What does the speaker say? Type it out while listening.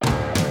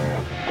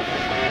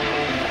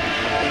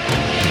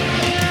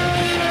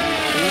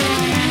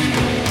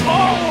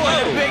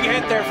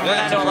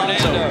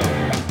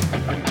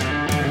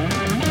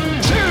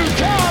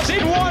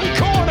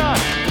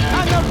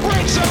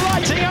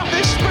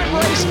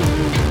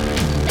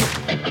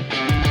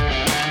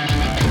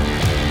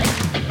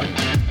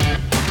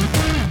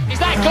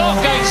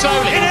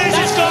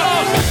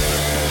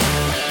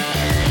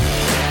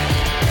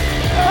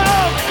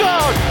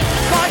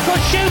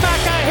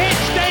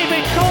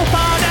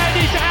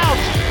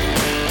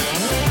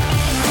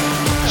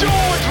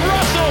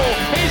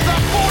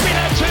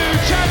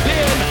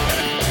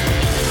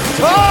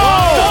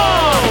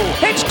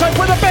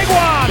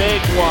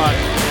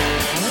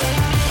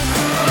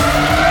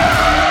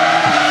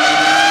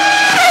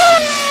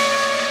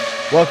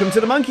Welcome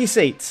to the Monkey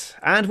Seat,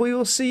 and we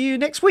will see you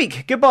next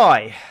week.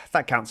 Goodbye.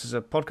 That counts as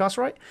a podcast,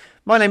 right?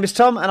 My name is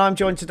Tom, and I'm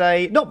joined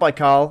today not by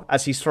Carl,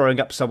 as he's throwing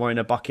up somewhere in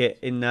a bucket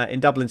in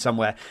Dublin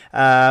somewhere,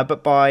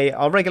 but by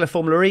our regular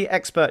Formula E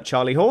expert,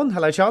 Charlie Horn.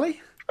 Hello,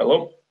 Charlie.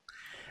 Hello.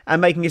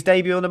 And making his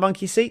debut on the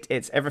Monkey Seat,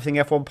 it's Everything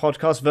F1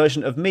 podcast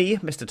version of me,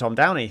 Mr. Tom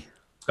Downey.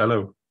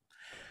 Hello.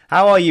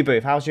 How are you,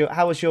 Booth? How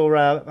was your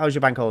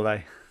bank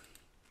holiday?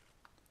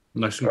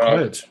 Nice and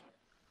quiet.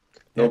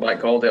 No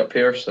bank holiday up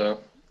here, so.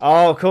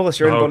 Oh, of course,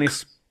 you're in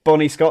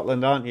Bonnie,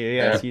 Scotland, aren't you?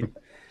 Yes, Yeah.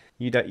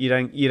 You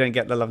don't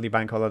get the lovely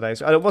bank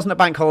holidays. It wasn't a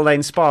bank holiday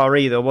in Spa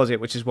either, was it?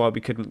 Which is why we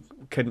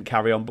couldn't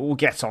carry on. But we'll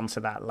get on to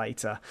that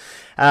later.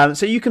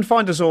 So you can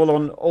find us all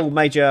on all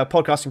major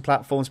podcasting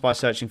platforms by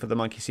searching for the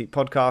Monkey Seat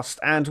Podcast.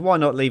 And why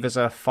not leave us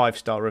a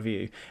 5-star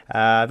review?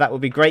 That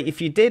would be great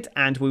if you did,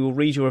 and we will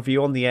read your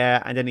review on the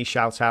air and any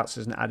shout outs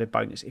as an added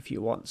bonus if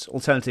you want.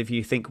 Alternatively, if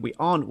you think we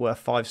aren't worth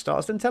 5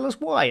 stars, then tell us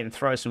why and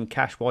throw us some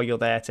cash while you're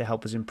there to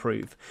help us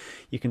improve.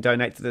 You can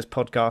donate to this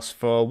podcast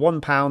for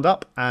 £1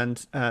 up and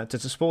to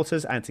support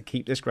us and to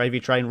keep this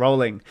gravy train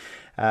rolling.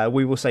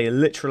 We will say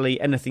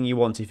literally anything you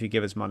want if you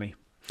give us money.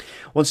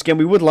 Once again,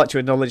 we would like to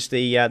acknowledge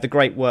the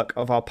great work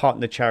of our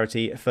partner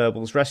charity,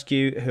 Furballs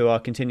Rescue, who are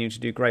continuing to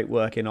do great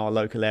work in our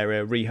local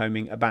area,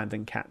 rehoming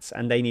abandoned cats,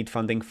 and they need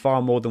funding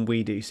far more than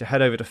we do. So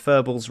head over to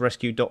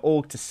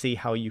furballsrescue.org to see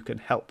how you can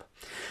help.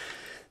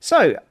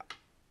 So,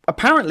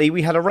 apparently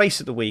we had a race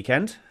at the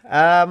weekend.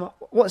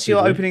 What's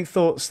your opening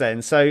thoughts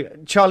then? So,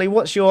 Charlie,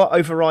 what's your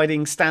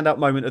overriding stand-up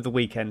moment of the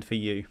weekend for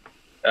you?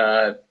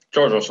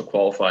 George Russell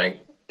qualifying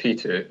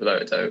P2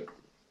 without a doubt.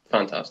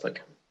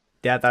 Fantastic.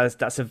 Yeah,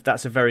 that's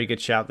a very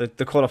good shout.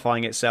 The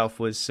qualifying itself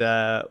was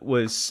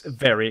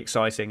very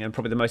exciting and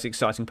probably the most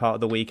exciting part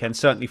of the weekend,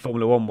 certainly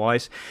Formula One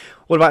wise.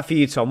 What about for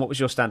you, Tom? What was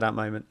your standout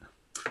moment?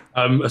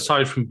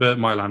 Aside from Bert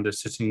Mylander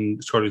sitting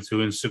scrolling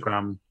through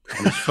Instagram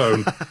on his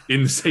phone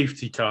in the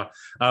safety car,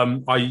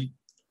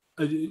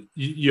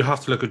 you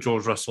have to look at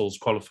George Russell's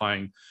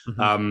qualifying.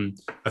 I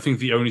think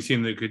the only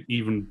thing that could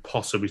even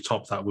possibly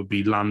top that would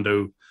be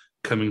Lando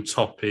coming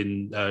top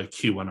in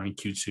Q1 and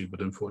Q2, but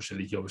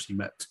unfortunately he obviously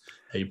met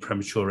a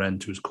premature end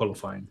to his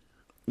qualifying.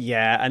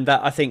 Yeah, and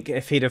that, I think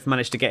if he'd have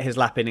managed to get his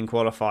lap in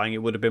qualifying,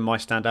 it would have been my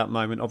standout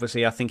moment.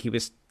 Obviously, I think he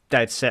was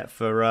dead set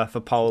for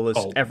pole, as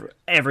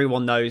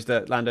everyone knows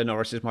that Lando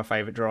Norris is my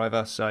favourite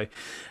driver, so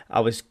I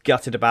was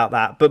gutted about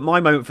that. But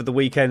my moment for the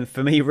weekend,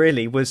 for me,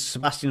 really, was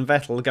Sebastian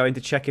Vettel going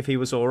to check if he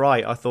was all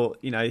right. I thought,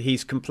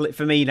 he's complete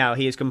for me now.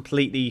 He is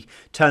completely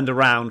turned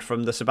around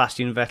from the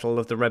Sebastian Vettel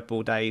of the Red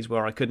Bull days,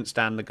 where I couldn't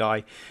stand the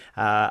guy,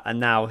 and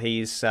now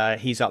he's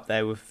up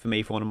there for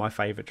me for one of my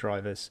favourite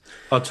drivers.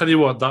 I'll tell you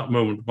what that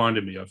moment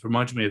reminded me of. It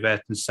reminded me of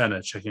Ayrton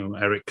Senna checking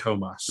on Eric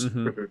Comas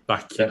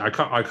back in, I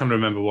can't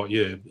remember what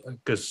year,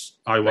 because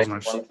I wasn't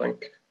actually.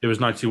 It was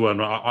 91.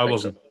 I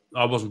wasn't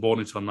born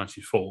until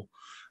 94.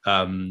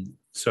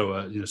 So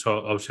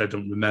obviously I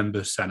don't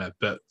remember Senna,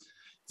 but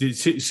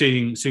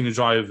seeing a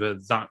driver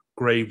that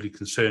gravely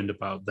concerned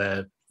about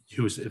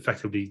who was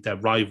effectively their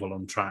rival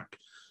on track,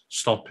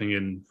 stopping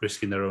and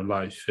risking their own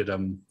life,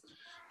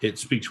 it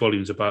speaks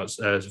volumes about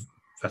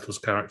Vettel's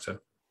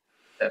character.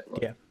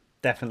 Yeah.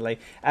 Definitely.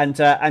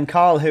 And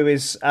Carl, who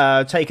is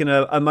taking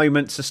a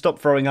moment to stop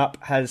throwing up,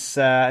 has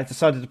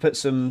decided to put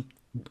some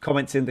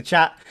comments in the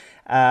chat.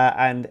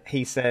 And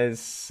he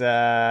says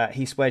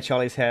he swears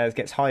Charlie's hair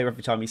gets higher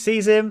every time he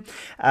sees him.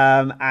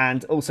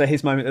 And also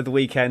his moment of the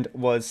weekend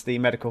was the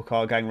medical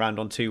car going round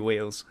on 2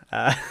 wheels.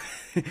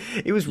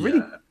 He was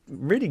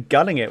really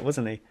gunning it,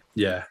 wasn't he?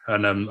 Yeah.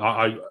 And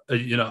I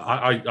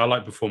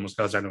like performance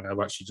cars anyway. I've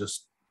actually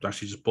just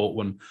bought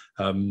one.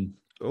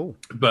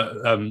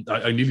 But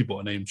I nearly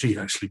bought an AMG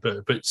actually.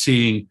 But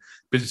seeing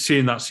that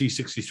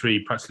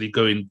C63 practically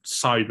going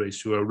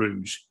sideways through a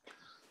Rouge,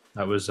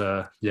 that was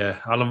Alan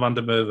van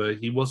der Merwe.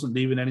 He wasn't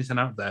leaving anything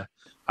out there,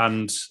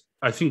 and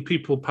I think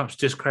people perhaps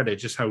discredit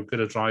just how good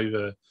a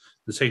driver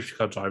the safety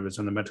car drivers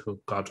and the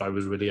medical car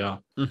drivers really are.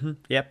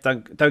 Yep,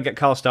 don't get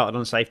Carl started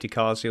on safety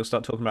cars. He'll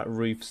start talking about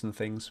roofs and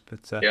things.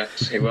 But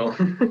yes, he will.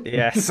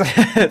 Yes,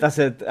 that's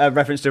a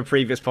reference to a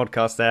previous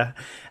podcast there.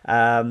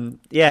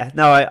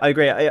 I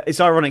agree. It's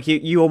ironic.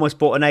 You almost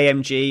bought an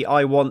AMG.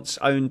 I once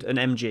owned an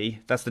MG.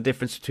 That's the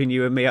difference between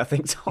you and me, I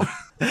think, Tom.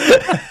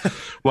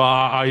 Well,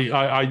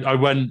 I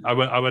went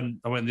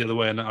the other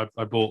way, and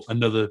I bought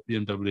another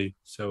BMW.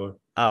 So.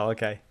 Oh,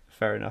 okay.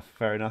 Fair enough.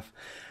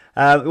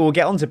 We'll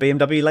get on to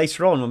BMW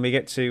later on when we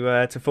get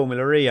to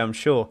Formula E, I'm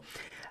sure.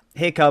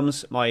 Here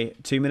comes my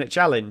 2-minute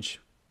challenge.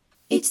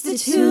 It's the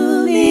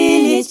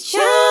 2-minute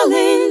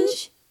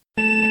challenge.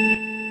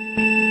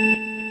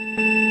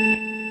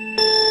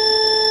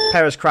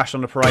 Perez crashed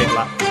on the parade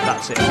lap.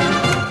 That's it.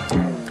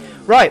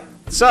 Right.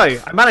 So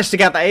I managed to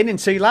get that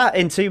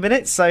in 2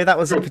 minutes. So that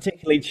was a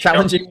particularly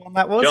challenging one.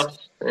 That was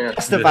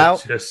just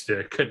about.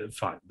 Couldn't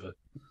find, but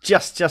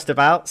just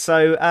about.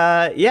 So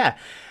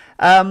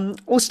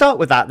we'll start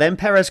with that then.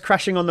 Perez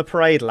crashing on the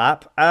parade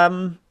lap.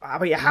 How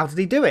did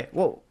he do it?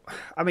 Well,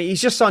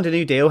 he's just signed a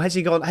new deal. Has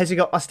he got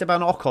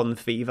Esteban Ocon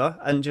fever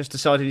and just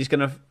decided he's going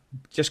to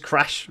just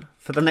crash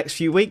for the next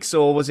few weeks,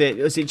 or was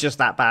it just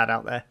that bad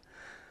out there?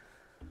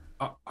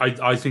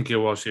 I think it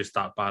was just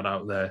that bad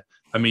out there.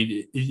 I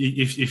mean,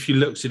 if you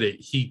looked at it,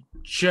 he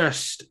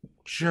just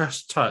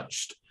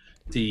touched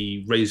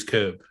the raised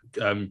curb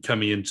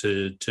coming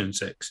into turn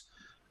 6,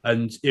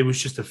 and it was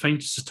just the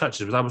faintest of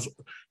touches. But that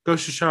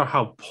goes to show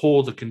how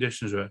poor the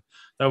conditions were.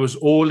 That was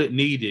all it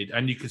needed,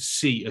 and you could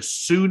see as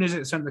soon as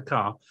it sent the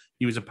car,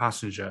 he was a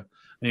passenger,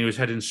 and he was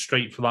heading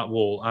straight for that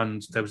wall,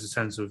 and there was a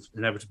sense of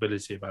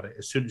inevitability about it.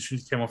 As soon as he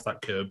came off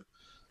that curb,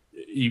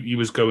 he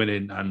was going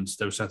in, and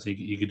there was nothing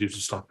you could do to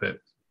stop it.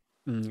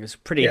 It was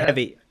pretty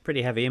heavy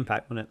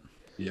impact, wasn't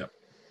it? Yeah.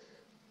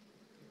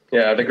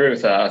 Yeah, I'd agree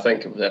with that. I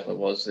think it definitely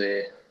was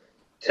the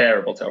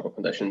terrible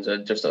conditions.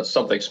 Just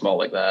something small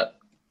like that,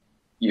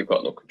 you've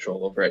got no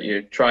control over it.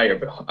 You try your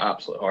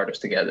absolute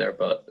hardest to get there,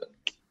 but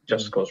it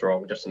just goes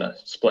wrong just in a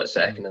split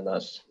second, and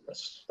that's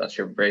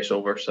your race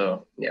over.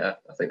 So yeah,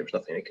 I think there was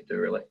nothing he could do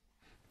really.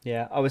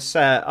 Yeah,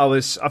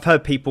 I've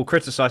heard people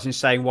criticising,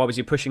 saying why was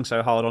he pushing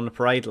so hard on the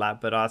parade lap,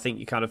 but I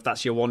think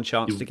that's your one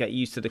chance to get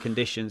used to the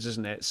conditions,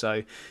 isn't it?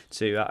 So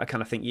I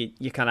kind of think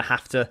you kind of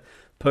have to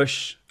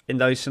push in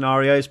those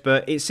scenarios,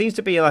 but it seems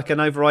to be like an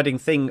overriding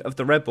thing of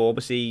the Red Bull.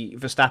 Obviously,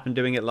 Verstappen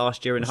doing it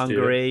last year in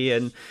Hungary,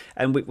 and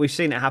we've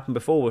seen it happen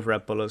before with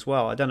Red Bull as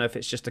well. I don't know if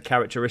it's just a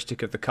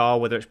characteristic of the car,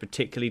 whether it's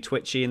particularly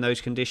twitchy in those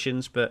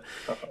conditions, but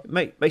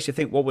it makes you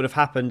think what would have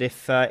happened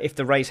if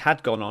the race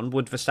had gone on.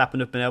 Would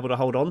Verstappen have been able to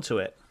hold on to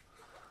it?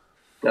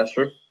 That's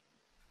true.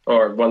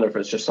 Or wonder if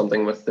it's just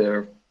something with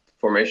their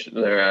formation,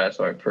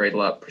 parade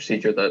lap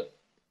procedure that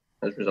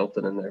has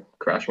resulted in their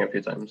crashing a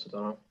few times. I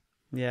don't know.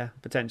 Yeah,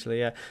 potentially,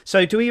 yeah.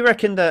 So do we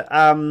reckon that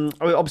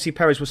obviously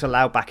Perez was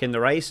allowed back in the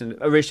race, and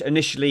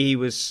initially he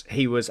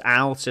was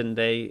out, and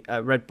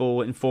Red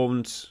Bull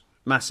informed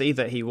Massey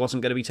that he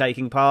wasn't going to be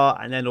taking part,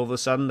 and then all of a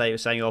sudden they were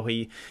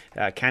saying,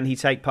 can he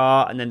take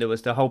part? And then there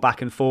was the whole back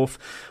and forth.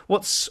 I'll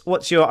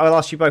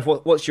ask you both,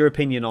 what's your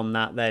opinion on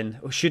that then?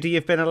 Should he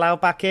have been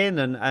allowed back in,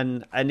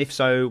 and if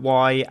so,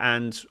 why,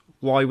 and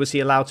why was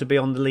he allowed to be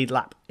on the lead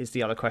lap is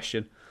the other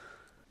question.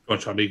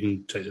 Charlie, you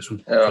can take this one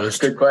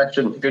first. Good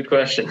question.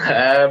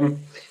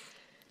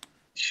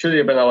 Should he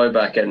have been allowed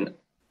back in?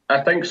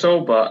 I think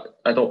so, but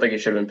I don't think he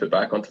should have been put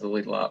back onto the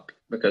lead lap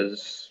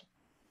because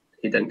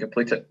he didn't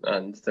complete it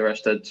and the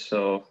rest did.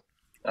 So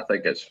I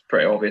think it's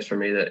pretty obvious for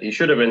me that he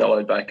should have been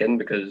allowed back in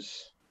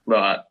because,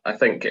 well, I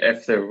think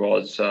if there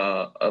was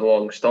a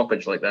long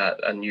stoppage like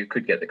that and you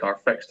could get the car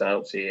fixed, I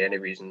don't see any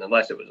reason,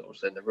 unless it was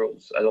obviously in the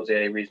rules, I don't see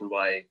any reason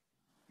why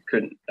you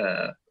couldn't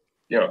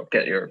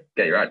get your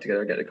act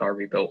together, get the car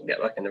rebuilt,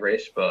 get back in the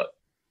race. But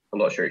I'm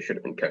not sure he should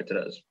have been counted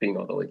as being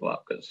on the lead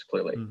lap because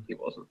clearly he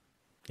wasn't.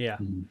 Yeah.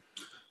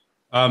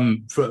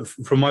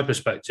 From my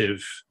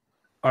perspective,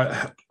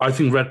 I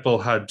think Red Bull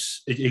had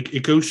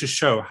it goes to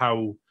show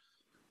how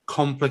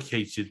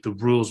complicated the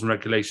rules and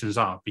regulations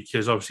are,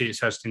 because obviously it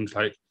says things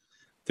like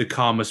the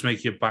car must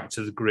make it back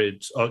to the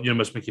grid, or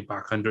must make it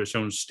back under its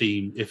own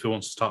steam if it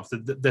wants to start.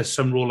 There's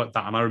some rule like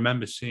that, and I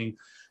remember seeing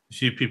a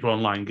few people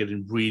online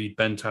getting really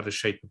bent out of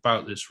shape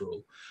about this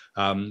rule,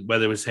 where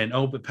they were saying,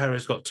 but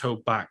Perez got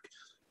towed back.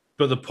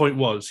 But the point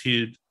was,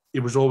 it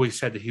was always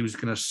said that he was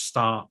going to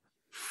start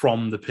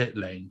from the pit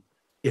lane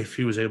if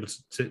he was able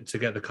to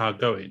get the car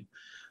going.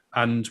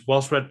 And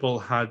whilst Red Bull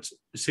had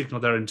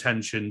signaled their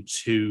intention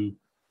to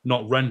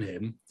not run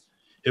him,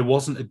 it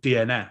wasn't a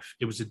DNF,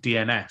 it was a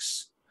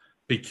DNS,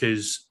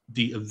 because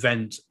the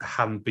event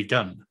hadn't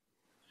begun.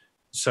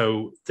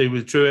 So they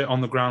withdrew it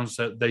on the grounds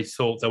that they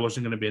thought there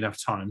wasn't going to be enough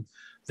time.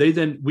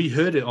 We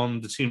heard it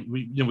on the team.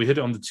 We heard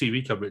it on the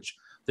TV coverage.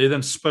 They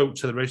then spoke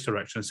to the race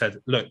director and said,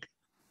 "Look,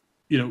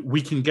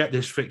 we can get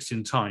this fixed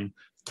in time.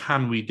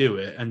 Can we do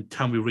it? And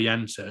can we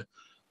re-enter?"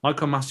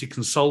 Michael Massey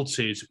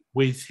consulted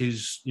with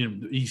his.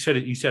 He said,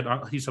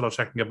 "I'll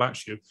check and get back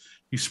to you."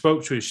 He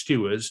spoke to his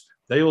stewards.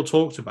 They all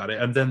talked about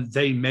it, and then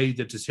they made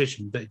the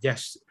decision that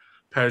yes,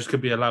 Perez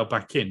could be allowed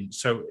back in.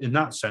 So in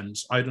that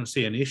sense, I don't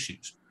see any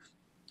issues.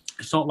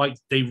 It's not like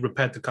they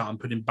repaired the car and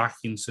put him back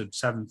into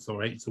 7th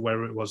or 8th or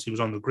wherever it was he was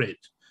on the grid.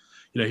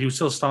 He was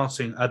still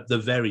starting at the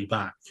very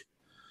back.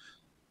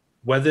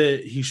 Whether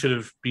he should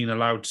have been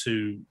allowed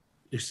to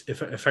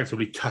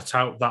effectively cut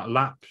out that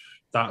lap,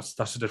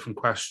 that's a different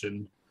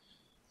question.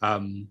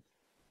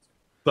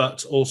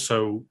 But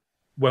also,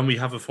 when we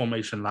have a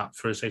formation lap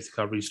for a safety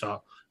car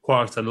restart,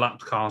 quite often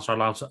lapped cars are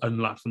allowed to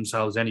unlap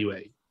themselves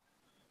anyway.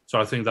 So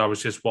I think that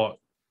was just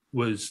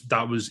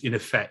that was in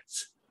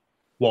effect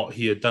what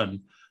he had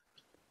done.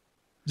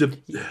 The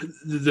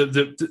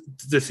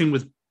thing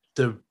with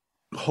the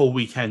whole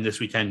weekend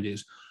this weekend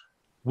is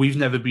we've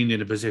never been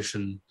in a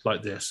position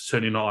like this,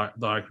 certainly not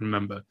that I can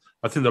remember.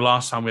 I think the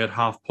last time we had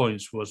half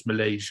points was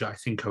Malaysia, I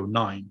think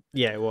 2009.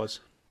 Yeah, it was.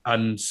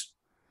 And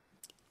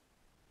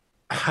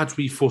had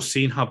we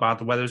foreseen how bad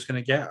the weather was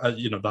going to get,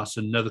 that's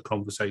another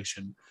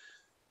conversation.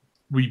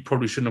 We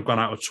probably shouldn't have gone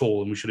out at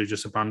all, and we should have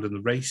just abandoned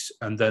the race.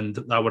 And then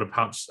that would have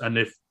perhaps, and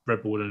if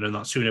Red Bull would have known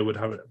that sooner, would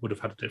have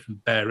had a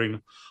different bearing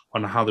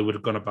on how they would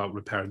have gone about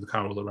repairing the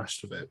car or the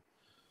rest of it.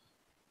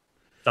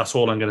 That's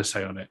all I'm going to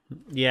say on it.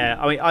 Yeah,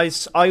 I mean,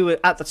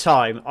 at the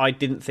time, I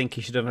didn't think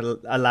he should have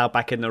allowed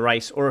back in the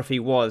race, or if he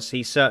was,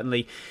 he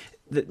certainly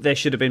there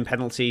should have been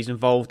penalties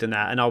involved in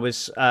that. And I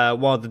was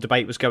while the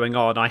debate was going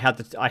on, I had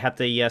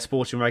the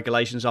sporting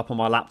regulations up on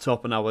my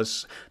laptop, and I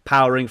was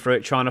powering through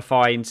it, trying to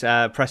find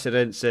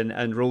precedents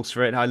and rules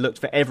for it. And I looked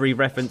for every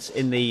reference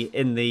in the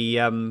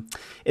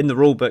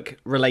rule book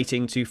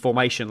relating to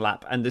formation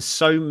lap, and there's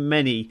so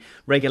many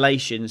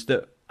regulations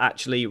that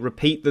actually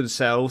repeat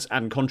themselves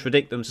and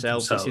contradict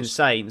themselves. It's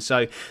insane.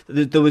 So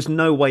there was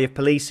no way of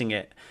policing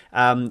it.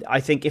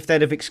 I think if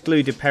they'd have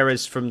excluded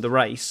Perez from the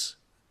race,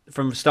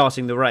 from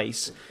starting the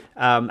race,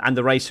 and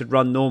the race had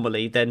run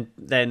normally, then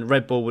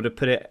Red Bull would have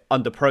put it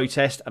under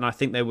protest, and I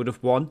think they would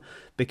have won,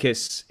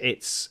 because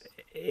it's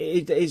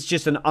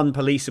just an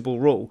unpoliceable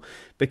rule.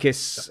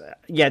 Because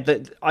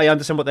I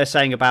understand what they're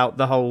saying about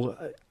the whole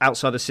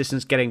outside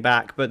assistance getting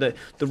back, but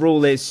the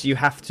rule is you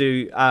have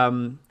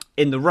to.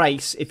 In the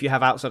race, if you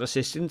have outside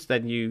assistance,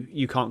 then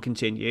you can't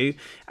continue,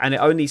 and it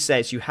only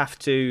says you have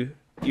to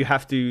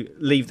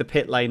leave the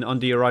pit lane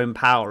under your own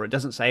power. It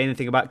doesn't say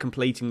anything about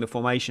completing the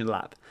formation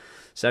lap.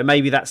 So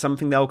maybe that's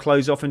something they'll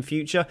close off in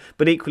future.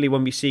 But equally,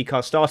 when we see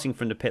cars starting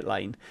from the pit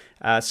lane,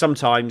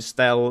 sometimes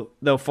they'll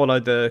follow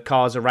the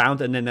cars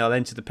around, and then they'll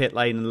enter the pit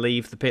lane and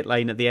leave the pit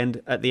lane at the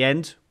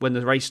end when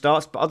the race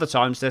starts. But other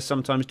times they're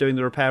sometimes doing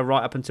the repair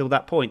right up until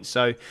that point.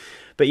 So.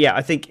 But yeah,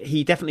 I think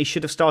he definitely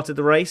should have started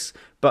the race,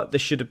 but there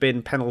should have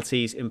been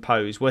penalties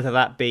imposed, whether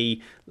that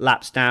be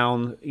laps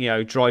down,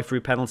 drive-through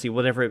penalty,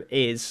 whatever it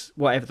is,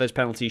 whatever those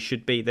penalties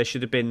should be. There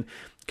should have been,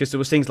 because there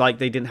was things like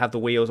they didn't have the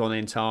wheels on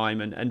in time,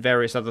 and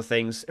various other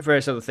things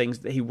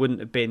that he wouldn't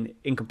have been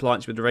in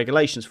compliance with the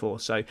regulations for.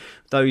 So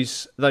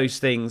those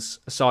things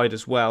aside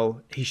as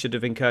well, he should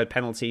have incurred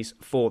penalties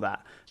for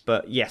that.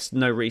 But yes,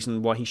 no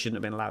reason why he shouldn't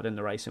have been allowed in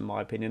the race, in my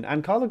opinion.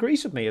 And Carl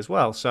agrees with me as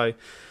well. So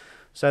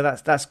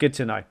that's good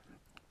to know.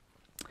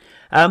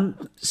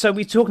 So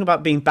we're talking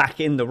about being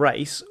back in the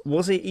race.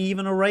 Was it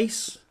even a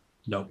race?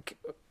 No.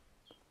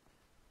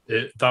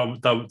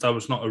 That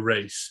was not a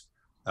race.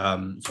 So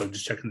I'm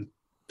just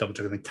double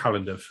checking the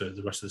calendar for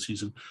the rest of the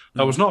season.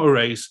 That was not a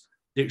race.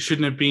 It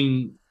shouldn't have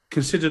been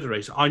considered a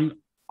race. I'm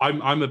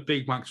a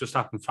big Max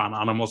Verstappen fan,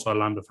 and I'm also a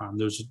Lando fan.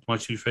 Those are my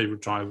two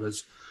favourite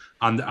drivers,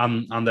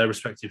 and their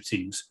respective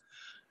teams.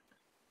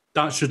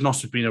 That should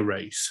not have been a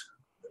race.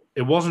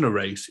 It wasn't a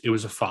race. It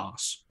was a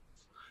farce.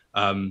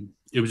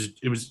 It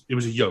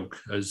was a yoke,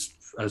 as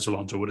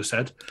Alonso would have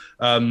said,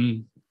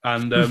 and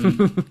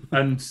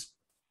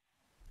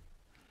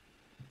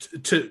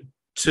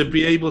to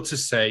be able to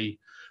say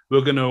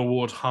we're going to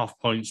award half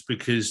points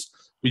because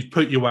we've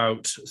put you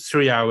out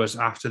 3 hours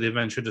after the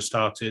event should have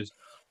started,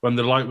 when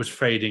the light was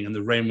fading and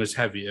the rain was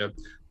heavier,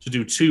 to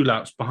do 2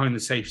 laps behind the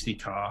safety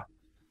car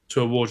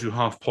to award you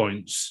half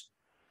points.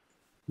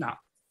 Nah,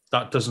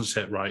 that doesn't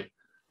sit right.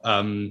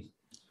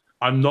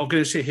 I'm not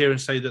going to sit here and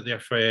say that the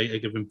FIA are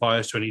giving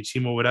bias to any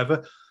team or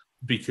whatever,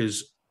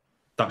 because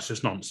that's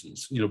just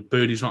nonsense.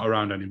 Birdie's not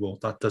around anymore.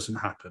 That doesn't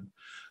happen.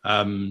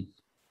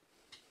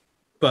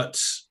 But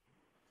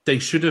they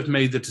should have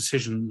made the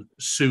decision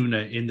sooner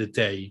in the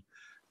day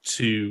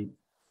to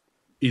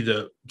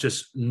either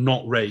just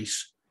not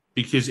race,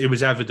 because it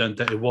was evident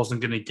that it wasn't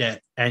going to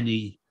get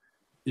any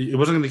dry. It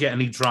wasn't going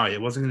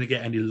to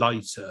get any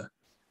lighter.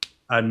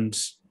 And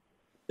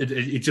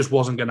it just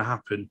wasn't going to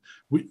happen.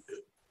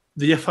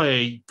 The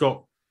FIA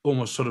got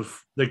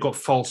they got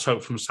false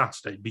hope from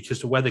Saturday, because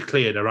the weather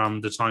cleared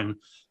around the time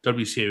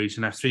W Series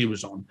and F3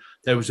 was on.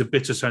 There was a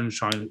bit of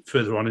sunshine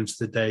further on into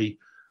the day,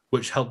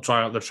 which helped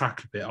dry out the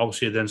track a bit.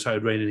 Obviously, it then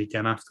started raining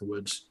again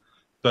afterwards.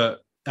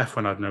 But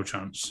F1 had no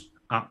chance,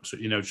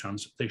 absolutely no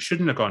chance. They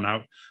shouldn't have gone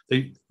out.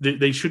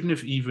 They shouldn't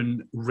have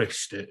even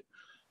risked it,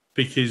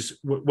 because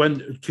when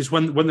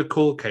the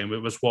call came, it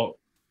was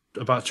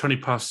about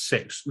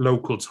 6:20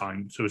 local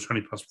time, so it was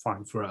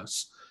 5:20 for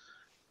us.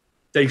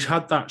 They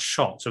had that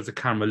shot of the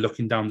camera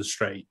looking down the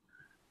straight,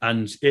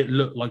 and it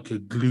looked like a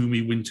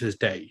gloomy winter's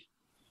day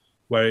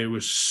where it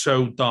was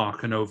so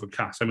dark and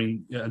overcast. I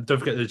mean, don't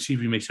forget the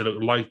TV makes it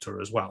look lighter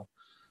as well.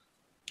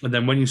 And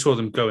then when you saw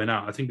them going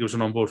out, I think it was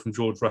an onboard from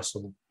George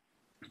Russell,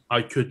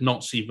 I could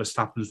not see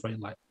Verstappen's rain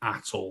light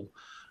at all.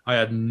 I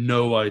had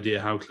no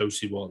idea how close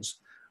he was.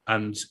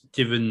 And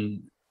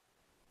given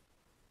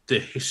the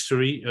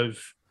history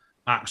of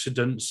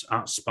accidents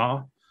at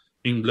Spa,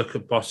 you can look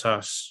at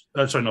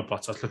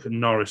look at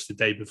Norris the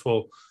day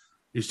before.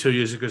 It was 2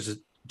 years ago.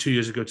 2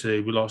 years ago today,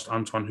 we lost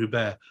Antoine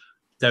Hubert.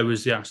 There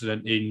was the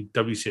accident in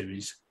W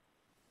Series.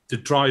 The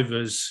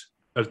drivers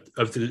of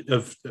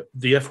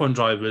the F1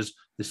 drivers,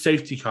 the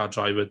safety car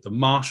driver, the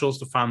marshals,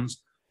 the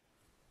fans,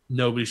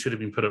 nobody should have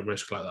been put at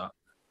risk like that.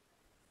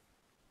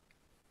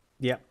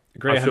 Yeah,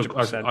 agree.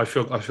 100%.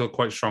 I feel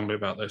quite strongly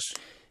about this.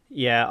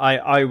 Yeah,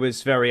 I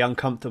was very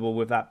uncomfortable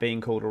with that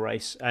being called a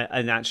race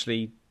and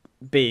actually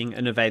being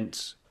an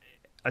event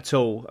at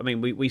all. I mean,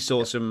 we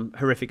saw some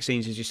horrific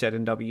scenes, as you said,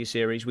 in W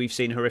Series. We've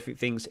seen horrific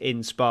things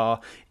in Spa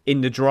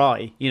in the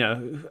dry.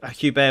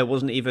 Hubert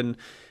wasn't even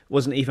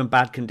wasn't even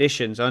bad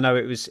conditions. I know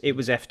it was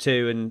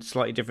F2 and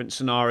slightly different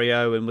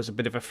scenario and was a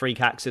bit of a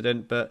freak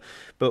accident, but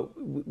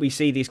we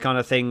see these kind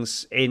of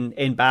things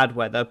in bad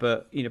weather.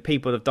 But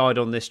people have died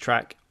on this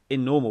track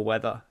in normal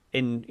weather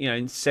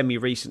in semi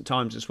recent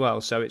times as well.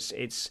 So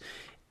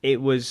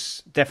it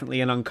was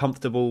definitely an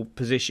uncomfortable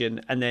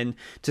position, and then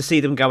to see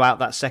them go out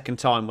that second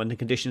time when the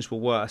conditions were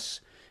worse.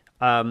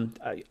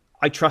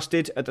 I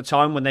trusted at the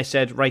time when they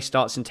said race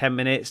starts in 10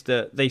 minutes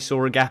that they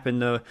saw a gap in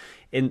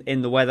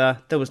the weather.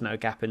 There was no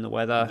gap in the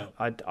weather.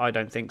 No. I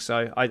don't think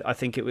so. I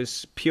think it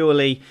was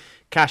purely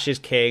cash is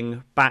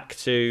king, back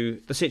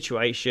to the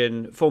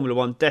situation. Formula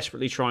One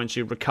desperately trying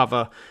to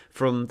recover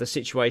from the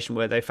situation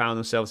where they found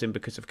themselves in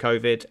because of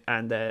COVID,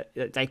 and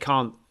they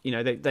can't.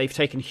 They've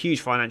taken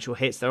huge financial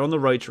hits. They're on the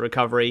road to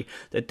recovery.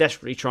 They're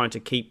desperately trying to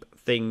keep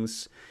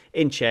things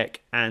in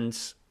check, and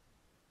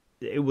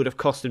it would have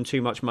cost them too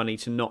much money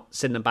to not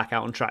send them back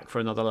out on track for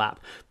another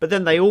lap. But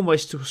then they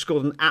almost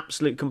scored an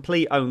absolute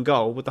complete own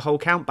goal with the whole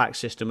countback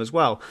system as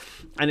well.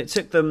 And it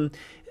took them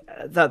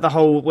the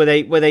whole where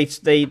they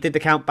did the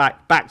count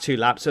back 2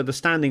 laps, so the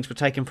standings were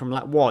taken from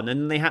lap 1,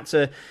 and they had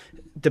to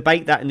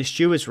debate that in the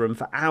stewards' room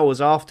for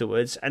hours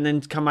afterwards, and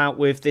then come out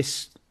with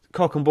this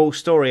cock and ball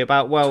story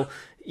about, well,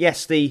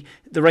 yes, the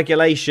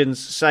regulations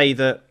say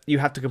that you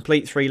have to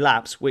complete 3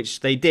 laps, which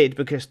they did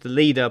because the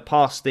leader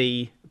passed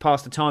the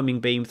timing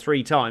beam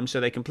 3 times, so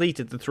they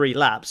completed the 3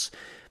 laps.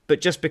 But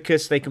just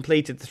because they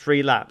completed the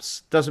 3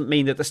 laps doesn't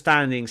mean that the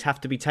standings have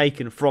to be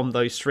taken from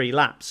those 3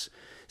 laps.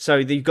 So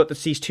you've got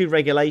these 2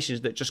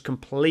 regulations that just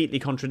completely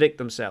contradict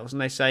themselves,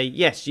 and they say,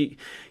 yes,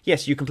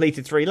 you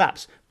completed 3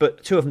 laps,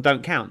 but 2 of them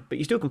don't count, but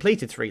you still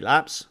completed 3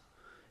 laps.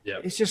 Yeah.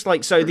 It's just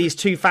like, so these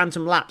 2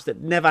 phantom laps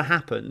that never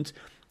happened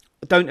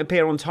don't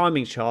appear on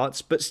timing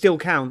charts, but still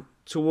count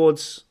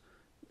towards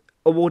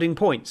awarding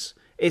points.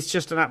 It's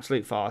just an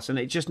absolute farce, and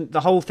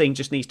the whole thing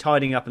just needs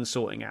tidying up and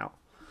sorting out.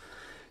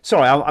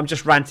 Sorry, I'm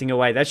just ranting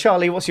away there.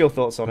 Charlie, what's your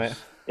thoughts on it?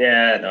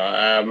 It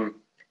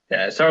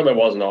certainly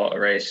was not a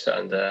race,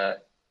 and as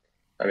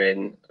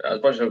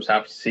much as I was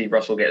happy to see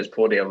Russell get his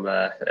podium,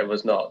 it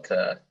was not.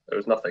 There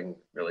was nothing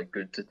really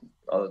good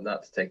other than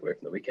that to take away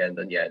from the weekend,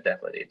 and it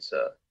definitely needs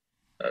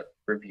a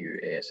review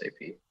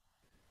ASAP.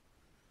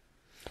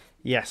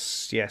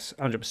 Yes,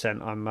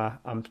 100%.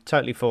 I'm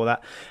totally for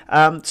that.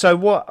 So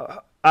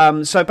what?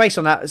 So based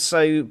on that,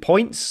 so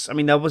points.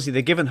 Obviously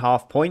they're given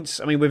half points.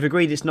 We've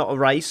agreed it's not a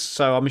race,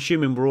 so I'm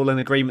assuming we're all in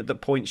agreement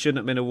that points shouldn't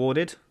have been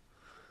awarded.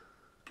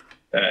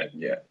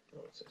 Yeah, I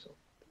would say so.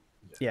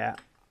 Yeah.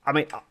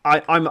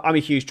 I'm a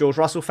huge George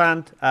Russell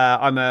fan.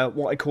 I'm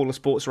what I call a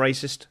sports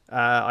racist.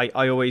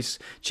 I always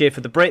cheer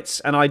for the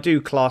Brits, and I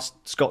do class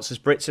Scots as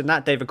Brits in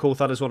that. David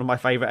Coulthard is one of my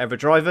favourite ever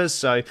drivers.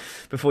 So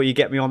before you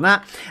get me on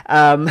that,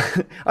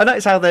 I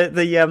notice how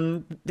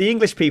the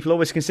English people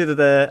always consider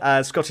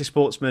the Scottish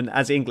sportsmen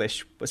as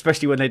English,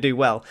 especially when they do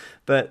well.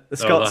 But the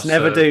Scots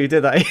never do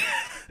they?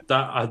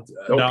 I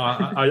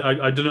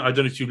don't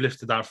know if you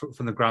lifted that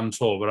from the Grand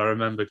Tour, but I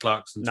remember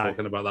Clarkson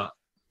talking about that.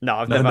 No,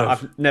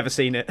 I've never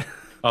seen it.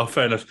 Oh,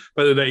 fair enough.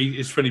 But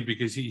it's funny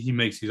because he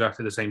makes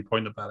exactly the same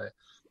point about it.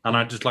 And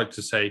I'd just like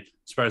to say,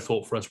 spare a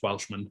thought for us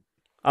Welshmen.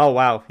 Oh,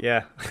 wow,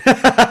 yeah.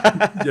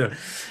 Yeah.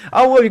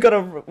 Oh, well, we got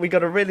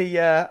a really...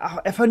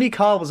 if only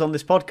Carl was on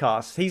this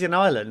podcast. He's in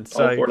Ireland.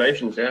 So 4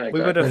 nations, yeah, exactly.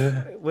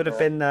 We would have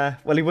been...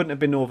 well, he wouldn't have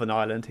been Northern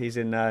Ireland. He's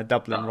in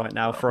Dublin right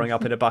now, throwing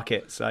up in a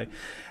bucket. So,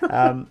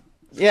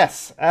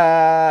 yes.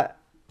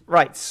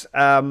 Right.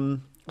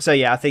 So,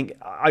 yeah, I think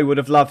I would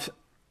have loved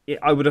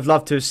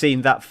to have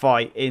seen that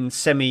fight in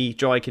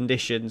semi-dry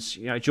conditions.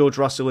 George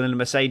Russell in a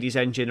Mercedes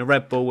engine, a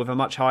Red Bull with a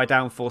much higher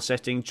downforce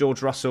setting.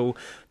 George Russell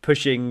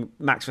pushing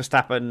Max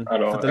Verstappen for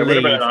the lead. It would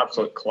have been an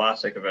absolute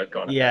classic if it had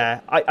gone ahead.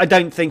 Yeah, I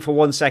don't think for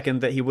one second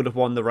that he would have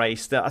won the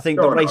race. I think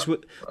the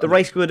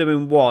race would have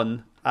been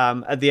won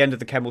at the end of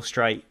the Kemmel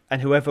Straight,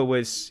 and whoever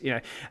was,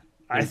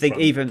 I think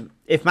even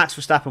if Max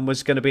Verstappen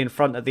was going to be in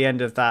front at the end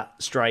of that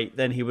straight,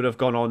 then he would have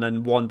gone on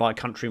and won by a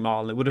country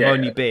mile. It would have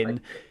only been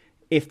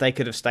if they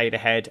could have stayed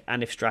ahead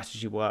and if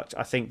strategy worked.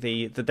 I think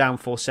the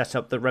downforce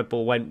setup that Red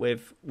Bull went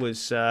with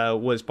was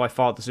by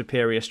far the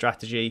superior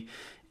strategy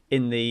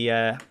in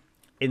the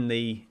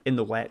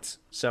wet.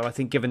 So I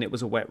think given it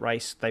was a wet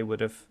race, they would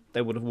have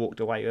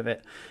walked away with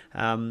it.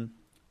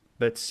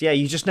 But yeah,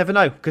 you just never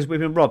know because we've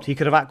been robbed. He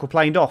could have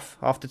aquaplaned off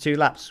after 2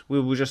 laps.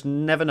 We will just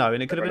never know,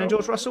 and it could have been a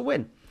George Russell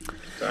win.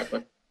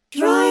 Exactly.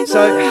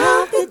 Driver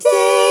of the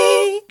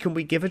day. Can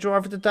we give a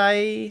driver of the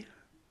day?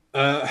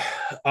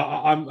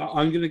 I'm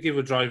going to give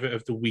a driver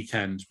of the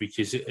weekend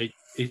because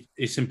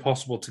it's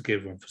impossible to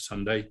give one for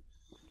Sunday.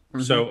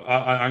 Mm-hmm. So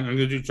I'm going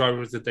to do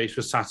driver of the day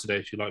for Saturday,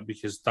 if you like,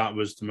 because that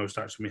was the most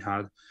action we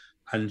had.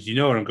 And you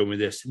know where I'm going with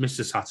this.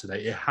 Mr.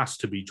 Saturday, it has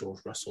to be George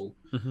Russell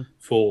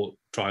for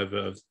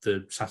driver of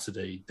the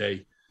Saturday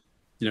day.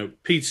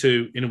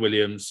 P2 in a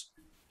Williams.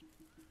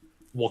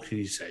 What can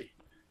you say?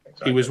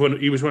 Exactly.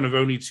 He was one of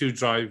only 2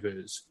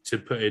 drivers to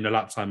put in a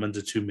lap time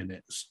under 2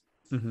 minutes.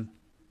 Mm-hmm.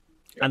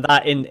 And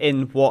that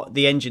in what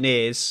the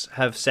engineers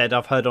have said,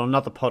 I've heard on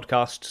another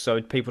podcast,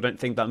 so people don't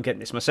think that I'm getting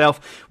this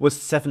myself, was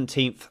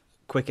 17th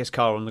quickest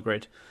car on the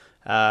grid.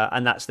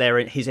 And that's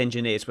his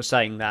engineers were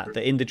saying that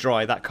in the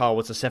dry, that car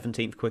was the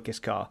 17th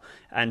quickest car.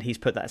 And he's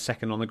put that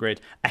second on the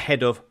grid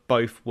ahead of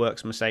both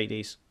Works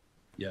Mercedes.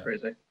 Yeah.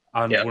 Crazy.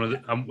 And one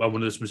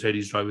of those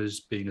Mercedes drivers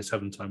being a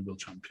 7-time world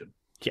champion.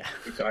 Yeah,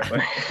 exactly.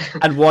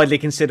 And widely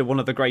considered one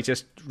of the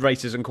greatest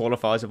racers and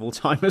qualifiers of all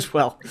time as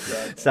well.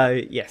 Exactly. So,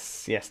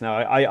 yes. No,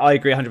 I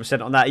agree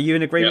 100% on that. Are you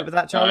in agreement with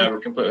that, Charlie?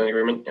 I'm completely in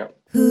agreement, yeah.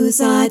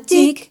 Who's our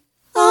dick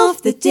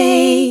of the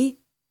day?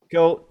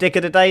 Cool. Dick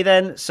of the day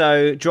then.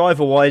 So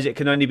driver-wise, it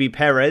can only be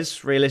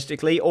Perez,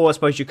 realistically. Or I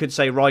suppose you could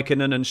say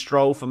Raikkonen and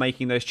Stroll for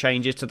making those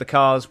changes to the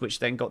cars, which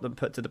then got them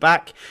put to the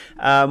back.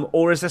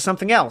 Or is there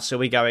something else? Are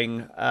we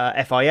going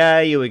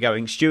FIA? Are we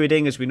going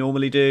stewarding, as we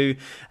normally do?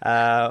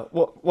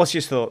 What's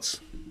your thoughts?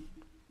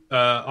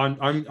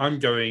 I'm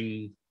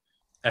going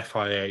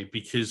FIA,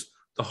 because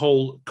the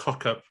whole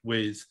cock-up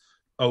with,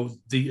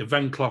 the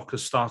event clock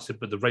has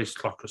started, but the race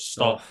clock has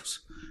stopped.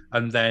 Oh.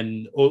 And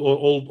then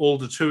all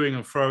the toing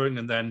and throwing,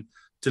 and then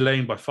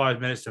delaying by 5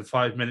 minutes, then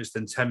 5 minutes,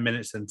 then 10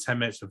 minutes, then 10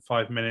 minutes, and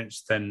 5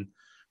 minutes, then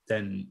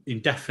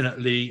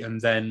indefinitely,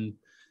 and then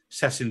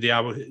setting the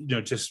hour.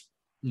 Just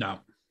no.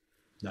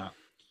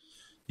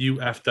 You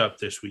effed up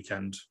this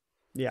weekend.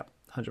 Yeah,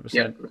 100%.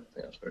 Yeah,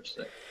 that's fair to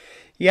say.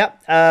 Yeah,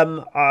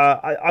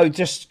 I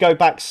just go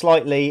back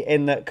slightly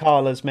in that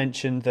Carla's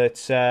mentioned that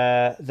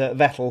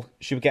Vettel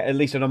should get at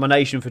least a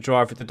nomination for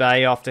Driver of the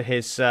Day after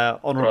his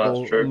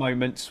honourable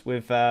moments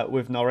with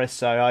Norris.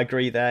 So I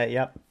agree there.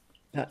 Yep,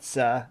 that's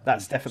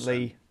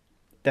definitely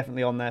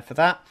on there for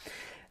that.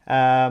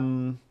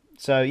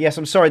 So yes,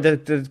 I'm sorry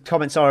the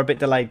comments are a bit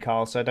delayed,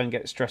 Carl. So don't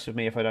get stressed with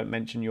me if I don't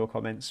mention your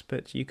comments.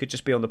 But you could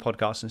just be on the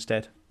podcast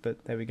instead.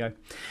 But there we go.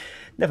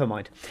 Never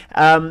mind.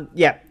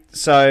 Yeah.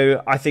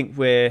 So I think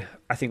we're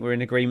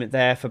in agreement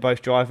there for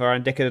both driver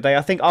and dick of the day.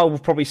 I think I will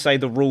probably say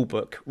the rule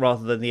book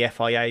rather than the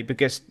FIA,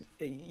 because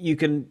you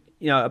can,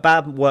 a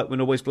bad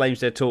workman always blames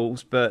their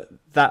tools, but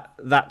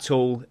that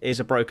tool is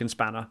a broken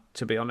spanner.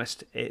 To be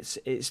honest,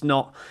 it's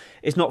not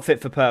fit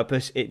for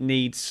purpose. It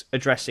needs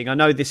addressing. I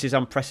know this is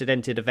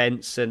unprecedented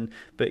events,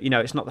 but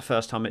it's not the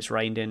first time it's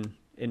rained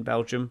in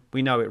Belgium.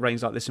 We know it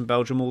rains like this in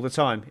Belgium all the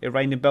time. It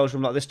rained in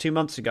Belgium like this 2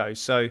 months ago.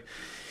 So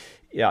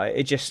yeah,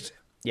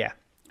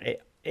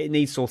 it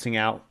needs sorting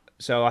out.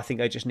 So I think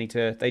they just need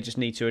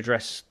to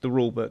address the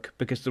rule book,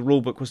 because the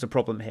rule book was the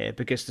problem here,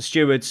 because the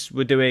stewards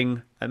were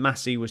doing, and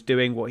Massey was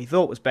doing what he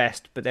thought was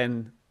best, but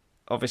then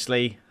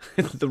obviously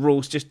the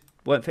rules just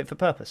weren't fit for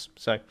purpose.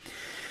 So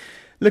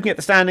looking at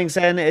the standings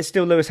then, it's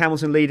still Lewis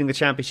Hamilton leading the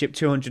championship,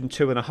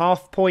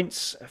 202.5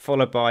 points,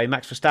 followed by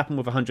Max Verstappen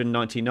with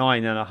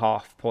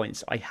 199.5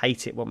 points. I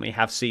hate it when we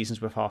have seasons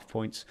with half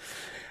points.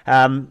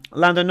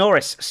 Lando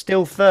Norris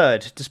still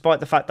third,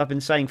 despite the fact I've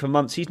been saying for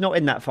months he's not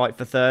in that fight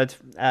for third.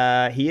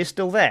 He is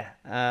still there.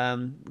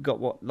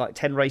 Got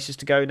 10 races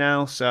to go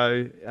now,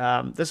 so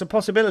there's a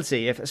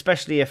possibility,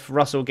 especially if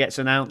Russell gets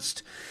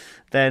announced,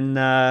 then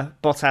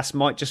Bottas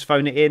might just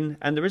phone it in,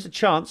 and there is a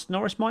chance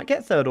Norris might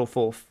get third or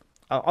fourth.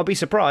 I'll be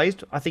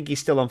surprised. I think he's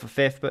still on for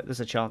fifth, but there's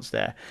a chance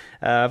there.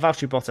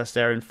 Valtteri Bottas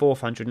there in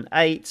fourth,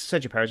 108.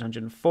 Sergio Perez,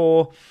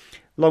 104.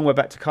 Long way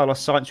back to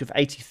Carlos Sainz with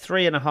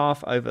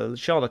 83.5 over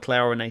Charles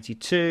Leclerc on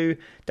 82.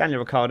 Daniel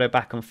Ricciardo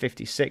back on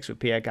 56 with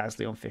Pierre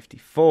Gasly on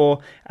 54.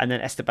 And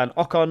then Esteban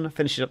Ocon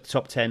finishes up the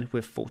top 10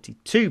 with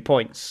 42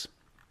 points.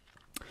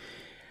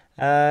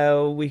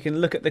 We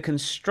can look at the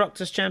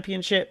Constructors'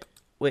 Championship,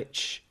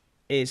 which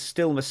is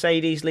still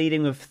Mercedes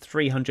leading with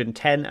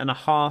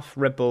 310.5,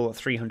 Red Bull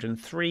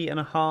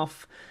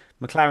 303.5,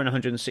 McLaren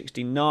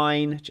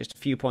 169, just a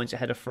few points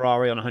ahead of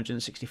Ferrari on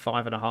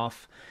 165.5,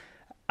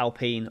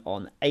 Alpine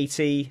on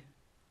 80,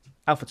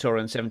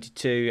 AlphaTauri on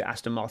 72,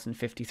 Aston Martin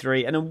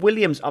 53, and then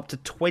Williams up to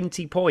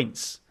 20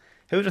 points.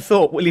 Who would have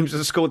thought Williams would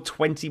have scored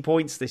 20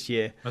 points this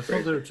year? I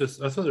thought they were to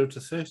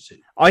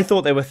 30. I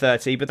thought they were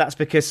 30, but that's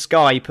because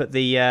Sky put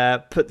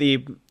the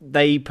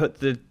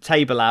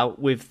table out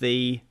with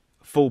the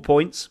full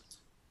points.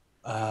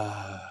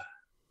 Nice.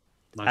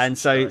 And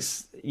so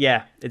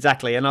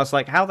exactly. And I was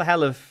like, how the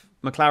hell have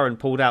McLaren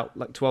pulled out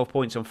like 12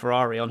 points on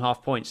Ferrari on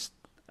half points?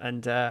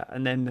 And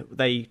then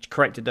they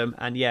corrected them,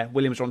 and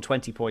Williams are on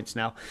 20 points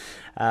now.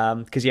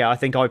 Because I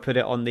think I put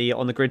it on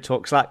the Grid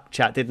Talk Slack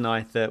chat, didn't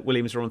I? That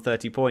Williams were on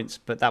 30 points,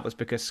 but that was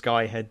because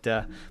Sky had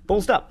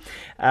ballsed up.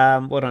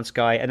 Well done,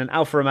 Sky. And then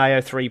Alfa Romeo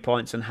 3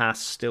 points, and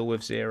Haas still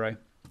with 0.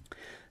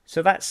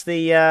 So that's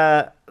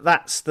the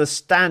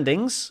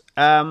standings.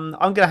 I'm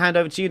going to hand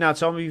over to you now,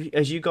 Tom.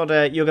 As you're going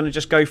to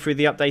just go through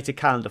the updated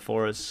calendar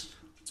for us.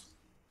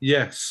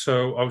 Yes.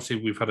 So obviously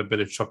we've had a bit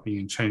of chopping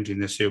and changing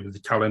this year with the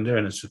calendar,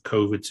 and as the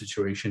COVID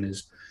situation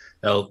is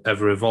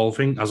ever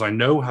evolving. As I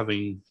know,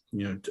 having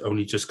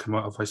only just come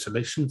out of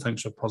isolation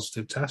thanks to a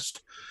positive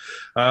test.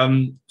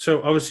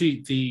 So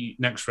obviously the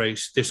next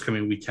race this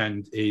coming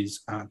weekend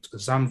is at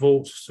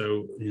Zandvoort.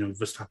 So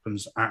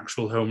Verstappen's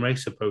actual home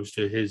race, opposed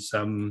to his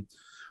sort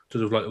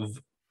of like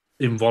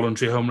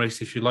involuntary home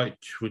race, if you like,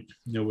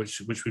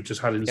 which we've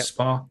just had in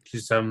Spa,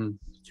 because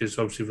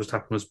obviously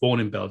Verstappen was born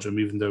in Belgium,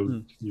 even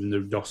though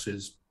Jos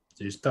is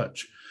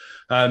Dutch.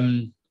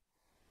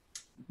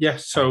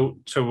 Yes, so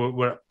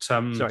we're at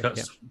Sorry,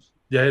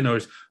 no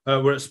worries.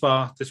 We're at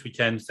Spa this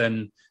weekend.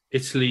 Then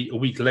Italy a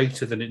week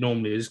later than it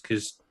normally is,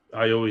 because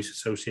I always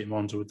associate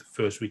Monza with the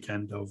first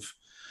weekend of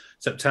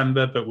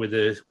September, but with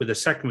the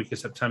second week of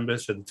September,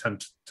 so the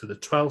 10th to the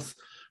 12th.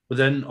 We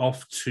then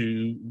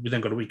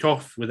got a week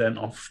off. We're then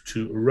off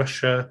to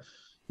Russia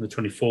from the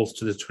 24th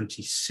to the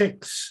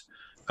 26th.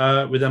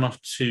 We're then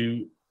off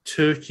to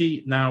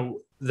Turkey. Now,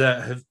 there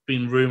have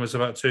been rumours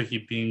about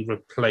Turkey being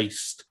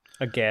replaced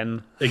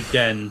Again.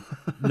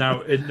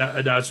 Now,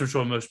 as I'm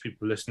sure most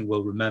people listening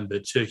will remember,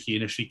 Turkey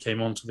initially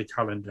came onto the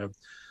calendar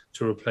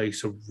to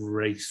replace a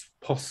race,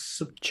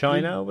 possibly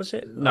China, was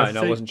it? No,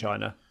 it wasn't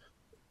China.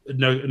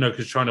 No,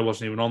 because China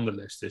wasn't even on the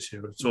list this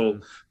year at all.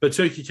 But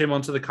Turkey came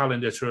onto the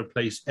calendar to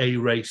replace a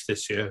race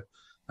this year,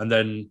 and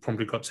then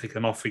promptly got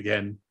taken off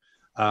again,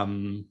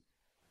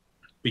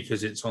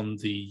 because it's on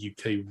the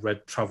UK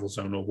red travel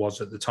zone, or was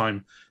at the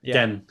time. Yeah.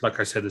 Again, like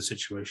I said, the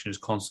situation is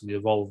constantly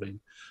evolving.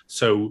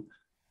 So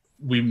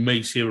we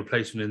may see a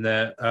replacement in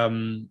there.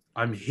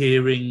 I'm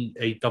hearing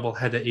a double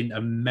header in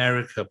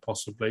America,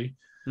 possibly,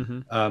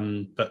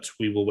 but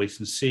we will wait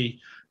and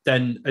see.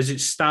 Then, as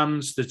it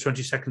stands, the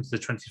 22nd to the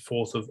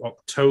 24th of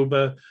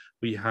October,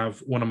 we have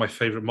one of my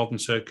favourite modern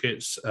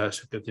circuits,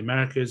 Circuit of the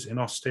Americas in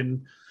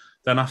Austin.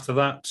 Then after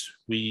that,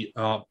 we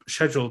are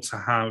scheduled to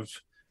have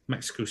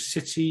Mexico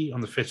City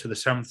on the 5th to the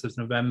 7th of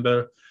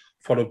November,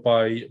 followed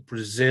by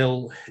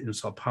Brazil in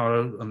Sao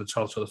Paulo on the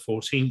 12th to the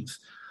 14th.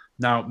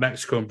 Now,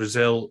 Mexico and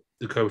Brazil,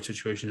 the COVID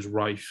situation is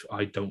rife.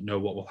 I don't know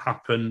what will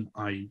happen.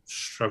 I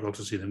struggle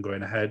to see them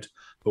going ahead,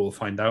 but we'll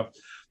find out.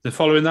 Then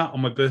following that,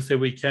 on my birthday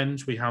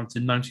weekend, we have the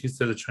 19th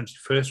to the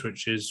 21st,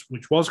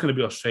 which was going to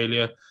be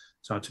Australia.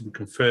 It's not to be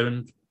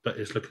confirmed, but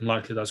it's looking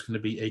likely that's going to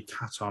be a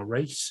Qatar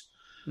race.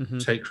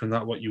 Take from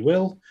that what you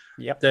will.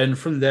 Yep. Then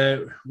from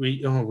there, we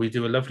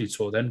do a lovely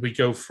tour. Then we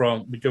go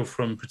from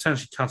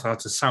potentially Qatar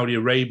to Saudi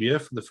Arabia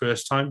for the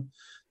first time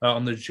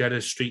on the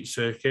Jeddah Street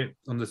Circuit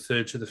on the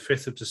 3rd to the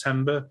 5th of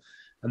December,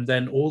 and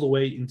then all the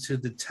way into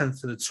the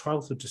 10th to the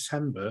 12th of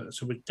December.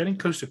 So we're getting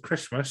close to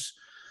Christmas.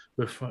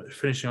 We're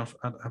finishing off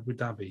at Abu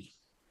Dhabi.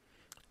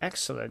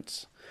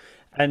 Excellent.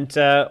 And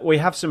we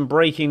have some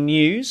breaking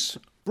news.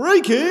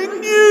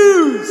 Breaking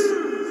news!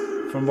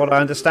 From what I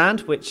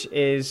understand, which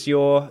is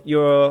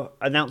your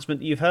announcement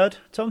that you've heard,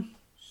 Tom?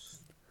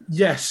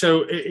 Yeah,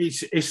 so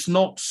it's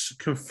not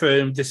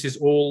confirmed. This is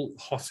all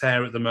hot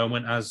air at the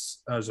moment, as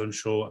I'm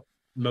sure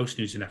most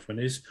news in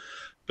F1 is.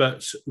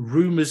 But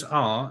rumours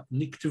are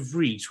Nick de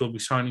Vries will be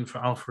signing for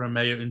Alfa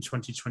Romeo in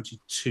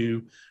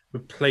 2022,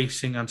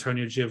 replacing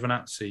Antonio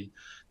Giovinazzi.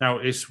 Now,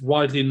 it's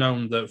widely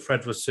known that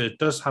Fred Vasseur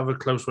does have a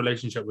close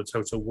relationship with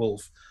Toto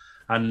Wolff,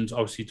 and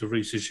obviously de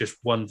Vries has just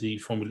won the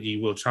Formula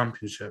E World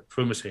Championship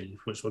for Mercedes,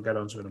 which we'll get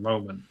onto in a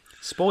moment.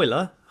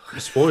 Spoiler.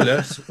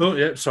 Oh,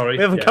 yeah, sorry.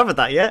 We haven't covered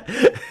that yet.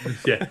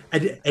 Yeah,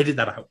 edit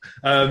that out.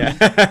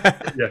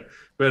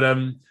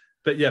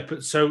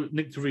 But so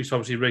Nick de Vries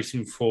obviously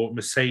racing for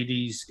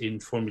Mercedes in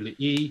Formula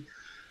E.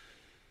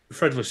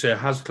 Fred Vasseur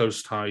has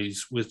close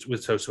ties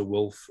with Toto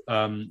Wolff,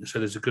 so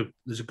there's a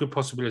good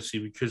possibility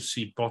we could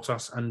see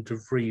Bottas and de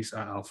Vries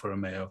at Alfa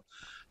Romeo.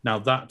 Now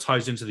that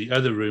ties into the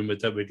other rumor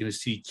that we're going to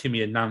see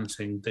Kimi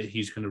announcing that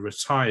he's going to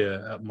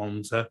retire at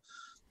Monza,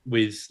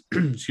 with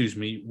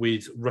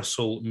with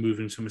Russell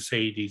moving to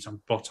Mercedes and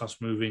Bottas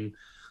moving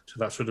to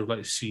that sort of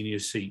like senior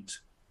seat.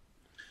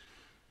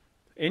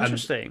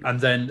 Interesting. And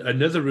then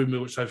another rumor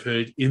which I've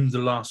heard in the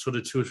last sort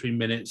of 2 or 3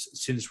 minutes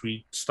since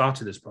we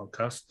started this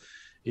podcast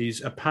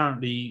is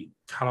apparently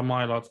Callum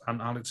Ilott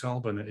and Alex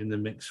Albon are in the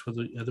mix for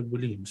the other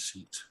Williams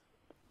seat.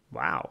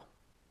 Wow.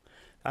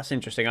 That's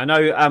interesting. I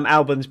know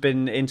Albon's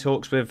been in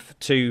talks with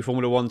 2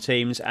 Formula One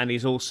teams, and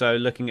he's also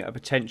looking at a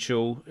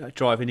potential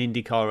driving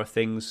IndyCar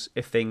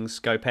if things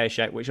go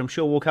pear-shaped, which I'm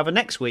sure we'll cover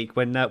next week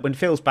when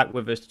Phil's back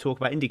with us to talk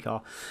about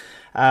IndyCar.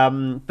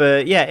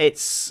 But yeah,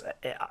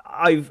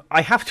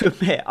 I have to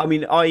admit, I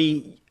mean,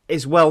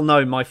 it's well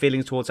known my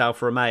feelings towards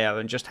Alfa Romeo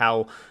and just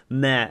how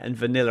meh and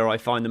vanilla I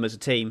find them as a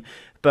team.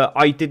 But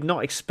I did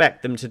not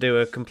expect them to do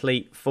a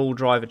complete full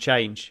driver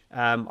change.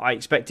 I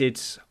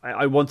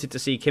wanted to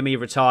see Kimi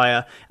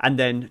retire and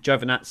then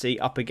Giovinazzi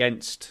up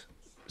against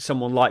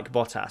someone like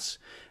Bottas.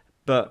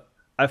 But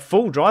a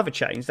full driver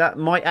change, that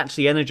might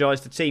actually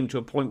energise the team to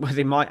a point where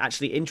they might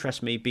actually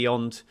interest me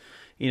beyond,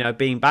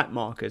 being back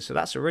markers. So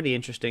that's a really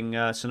interesting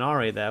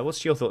scenario there.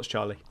 What's your thoughts,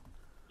 Charlie?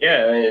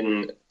 Yeah, I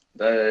mean,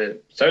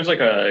 sounds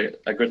like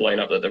a good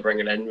lineup that they're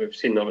bringing in. We've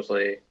seen,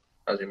 obviously,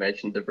 as you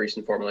mentioned, de Vries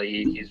in Formula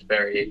E. He's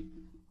very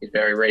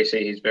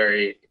racy.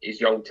 He's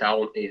young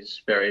talent.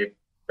 He's very,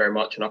 very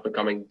much an up and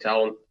coming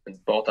talent. And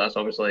Bottas,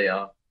 obviously,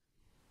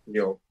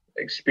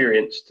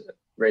 experienced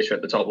racer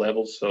at the top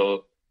levels.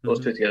 So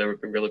those two together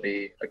would really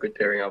be a good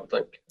pairing, I would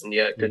think. And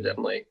yeah, it could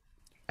definitely.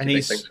 And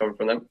big things coming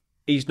from them.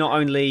 He's not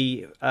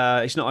only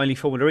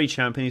Formula E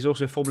champion, he's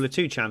also Formula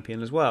 2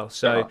 champion as well.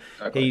 So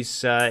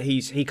exactly.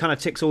 He kind of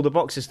ticks all the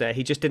boxes there.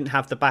 He just didn't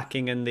have the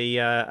backing and he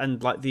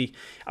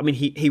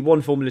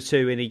won Formula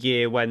 2 in a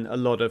year when a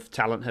lot of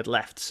talent had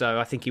left. So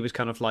I think he was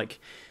kind of like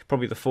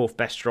probably the fourth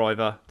best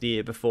driver the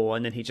year before,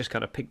 and then he just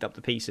kind of picked up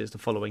the pieces the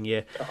following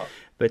year. Uh-huh.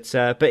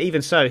 But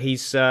even so, he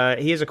is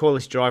a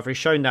quality driver. He's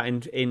shown that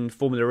in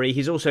Formula E.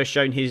 He's also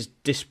shown his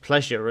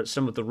displeasure at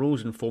some of the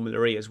rules in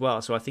Formula E as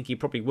well. So I think he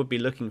probably would be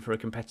looking for a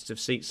competitive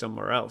seat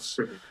somewhere else.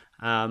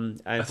 I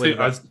think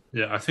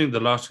the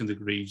last thing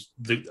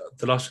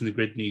the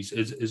grid needs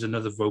is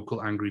another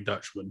vocal angry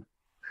Dutchman.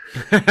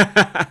 And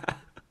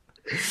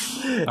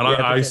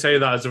I say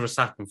that as a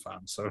Verstappen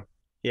fan, so.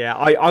 Yeah,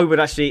 I would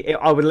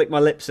lick my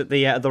lips at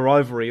the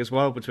rivalry as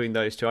well between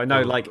those two. I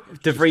know, like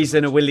De Vries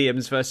in a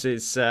Williams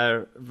versus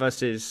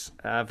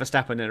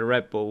Verstappen in a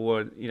Red Bull,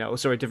 or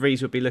De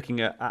Vries would be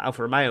looking at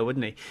Alfa Romeo,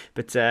 wouldn't he?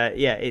 But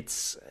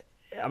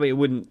it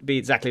wouldn't be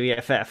exactly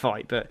a fair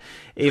fight, but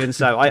even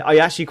so, I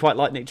actually quite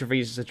like Nick De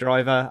Vries as a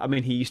driver. I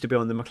mean, he used to be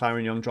on the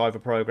McLaren Young Driver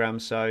program,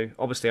 so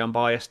obviously I'm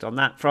biased on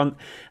that front.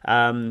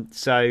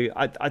 So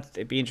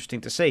it'd be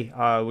interesting to see.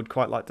 I would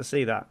quite like to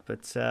see that,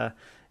 but.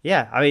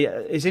 Yeah, I mean,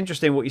 it's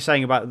interesting what you're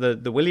saying about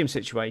the Williams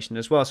situation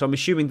as well. So I'm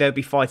assuming they'll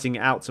be fighting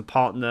out to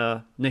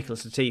partner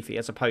Nicholas Latifi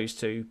as opposed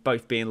to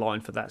both be in line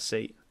for that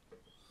seat.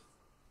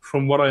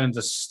 From what I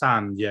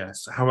understand,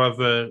 yes.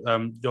 However,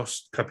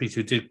 Jos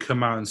Capito did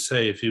come out and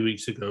say a few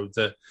weeks ago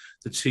that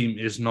the team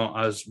is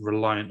not as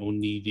reliant or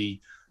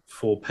needy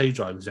for pay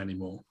drivers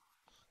anymore.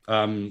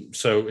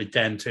 So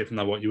again, take from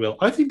that what you will.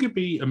 I think it'd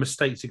be a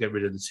mistake to get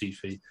rid of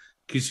Latifi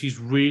because he's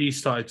really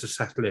started to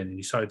settle in and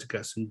he started to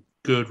get some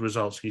good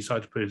results. He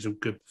started to put in some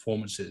good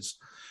performances,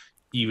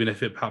 even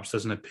if it perhaps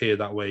doesn't appear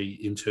that way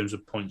in terms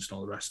of points and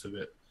all the rest of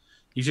it.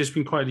 He's just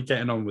been quietly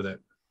getting on with it.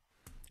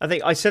 I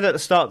think I said at the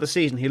start of the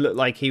season he looked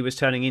like he was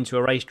turning into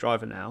a race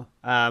driver now.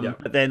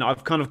 But then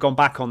I've kind of gone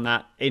back on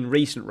that in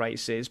recent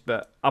races.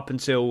 But up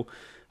until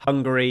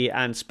Hungary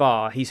and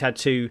Spa, he's had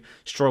two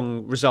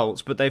strong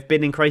results, but they've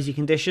been in crazy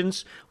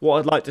conditions. What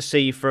I'd like to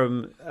see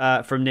from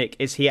Nick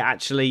is he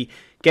actually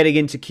getting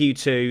into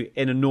Q2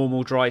 in a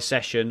normal dry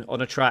session on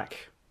a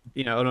track.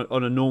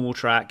 On a normal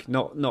track,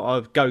 not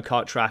a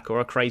go-kart track or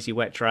a crazy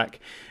wet track.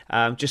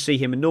 Just see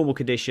him in normal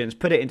conditions,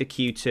 put it into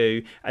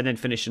Q2, and then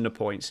finish in the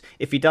points.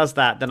 If he does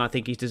that, then I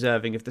think he's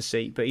deserving of the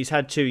seat. But he's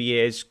had 2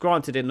 years,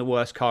 granted in the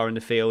worst car in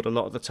the field a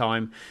lot of the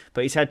time,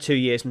 but he's had 2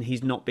 years and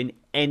he's not been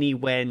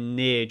anywhere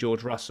near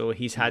George Russell.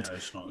 He's had,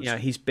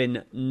 he's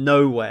been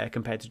nowhere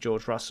compared to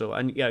George Russell.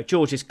 And,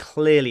 George is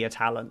clearly a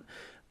talent.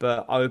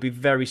 But I would be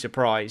very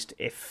surprised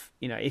if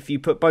you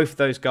put both of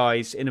those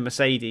guys in a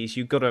Mercedes,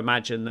 you've got to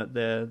imagine that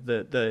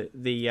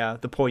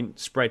the point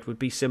spread would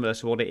be similar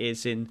to what it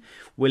is in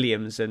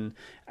Williams,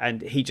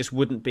 and he just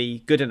wouldn't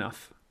be good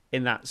enough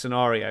in that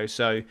scenario.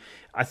 So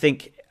I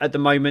think at the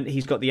moment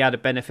he's got the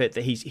added benefit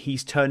that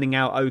he's turning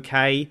out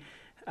okay.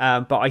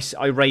 But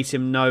I rate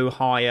him no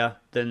higher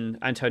than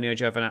Antonio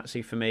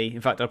Giovinazzi for me. In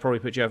fact, I'd probably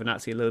put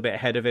Giovinazzi a little bit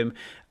ahead of him.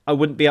 I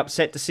wouldn't be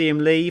upset to see him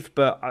leave,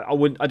 but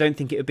I don't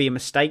think it would be a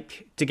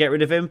mistake to get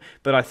rid of him.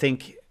 But I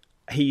think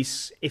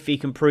if he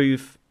can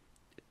prove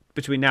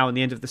between now and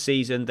the end of the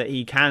season that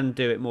he can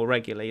do it more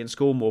regularly and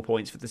score more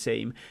points for the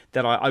team,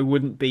 then I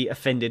wouldn't be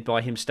offended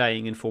by him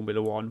staying in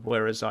Formula One.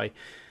 Whereas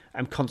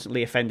I'm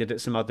constantly offended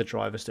at some other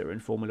drivers that are in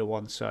Formula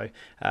One, so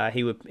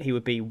he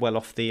would be well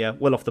off the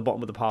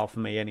bottom of the pile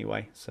for me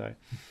anyway. So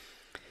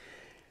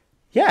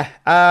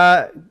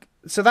yeah,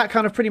 so that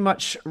kind of pretty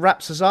much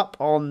wraps us up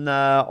on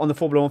the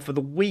Formula One for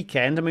the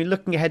weekend. I mean,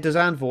 looking ahead to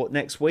Zandvoort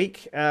next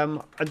week,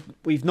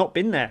 we've not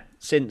been there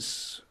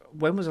since.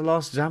 When was the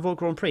last Zandvoort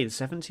Grand Prix? The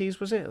 70s,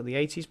 was it? Or the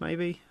 80s,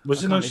 maybe?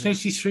 Was it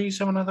 1983,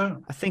 something like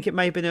that? I think it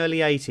may have been early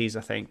 80s,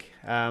 I think.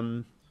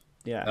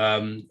 Yeah.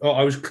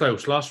 I was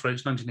close. Last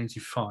race,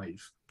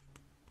 1985.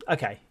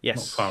 Okay, yes.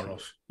 Not far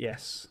off.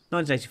 Yes,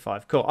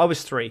 1985. Cool. I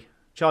was 3.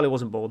 Charlie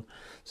wasn't born.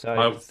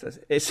 So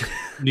it's...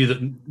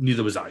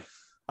 Neither was I.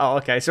 Oh,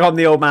 okay. So I'm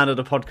the old man of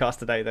the podcast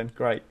today then.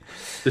 Great.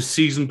 The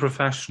seasoned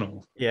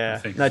professional.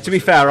 Yeah. No, to be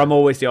fair, I'm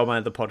always the old man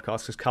of the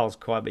podcast because Carl's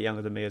quite a bit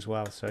younger than me as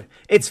well. So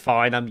it's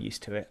fine. I'm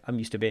used to it. I'm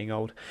used to being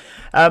old.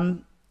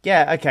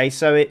 Yeah, okay,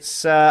 so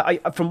it's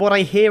from what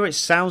I hear, it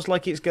sounds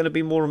like it's going to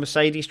be more a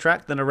Mercedes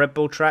track than a Red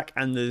Bull track,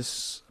 and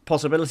there's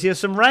possibility of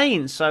some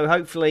rain, so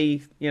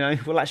hopefully,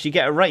 we'll actually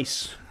get a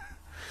race.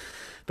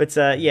 But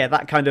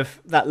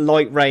that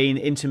light rain,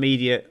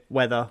 intermediate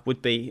weather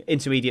would be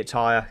intermediate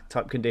tyre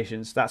type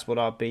conditions. That's what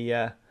I'd be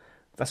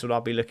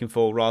looking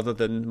for rather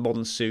than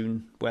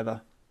monsoon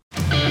weather.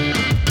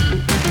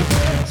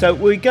 So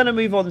we're going to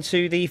move on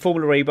to the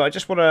Formula E, but I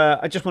just want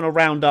to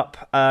round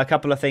up a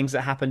couple of things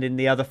that happened in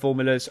the other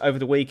formulas over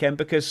the weekend,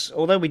 because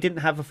although we didn't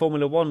have a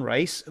Formula 1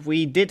 race,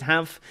 we did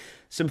have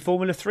some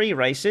Formula 3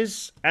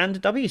 races and a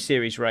W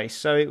Series race.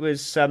 So it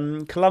was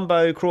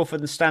Colombo, Crawford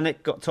and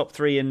Stanek got top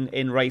 3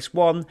 in race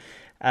 1.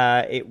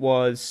 It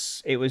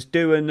was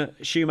Doohan,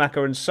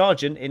 Schumacher and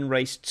Sargent in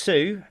race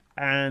 2.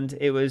 And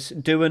it was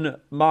Doohan,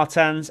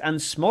 Martins and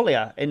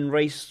Smolia in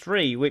race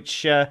 3,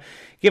 which,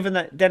 given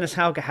that Dennis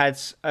Hauger had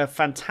a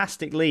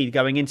fantastic lead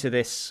going into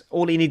this,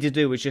 all he needed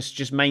to do was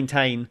just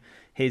maintain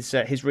his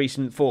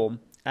recent form.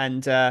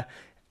 And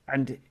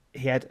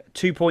he had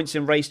 2 points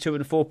in race 2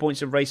 and 4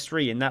 points in race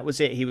 3, and that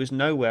was it. He was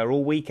nowhere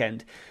all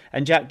weekend.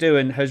 And Jack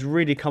Doohan has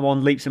really come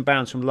on leaps and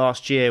bounds from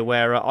last year,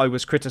 where I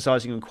was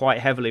criticising him quite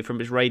heavily from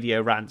his radio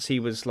rants. He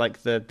was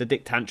like the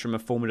Dick Tantrum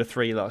of Formula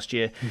 3 last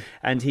year.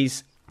 And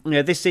he's,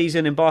 this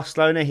season in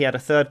Barcelona, he had a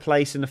 3rd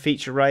place in the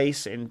feature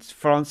race. In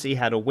France, he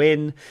had a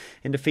win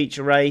in the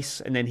feature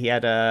race, and then he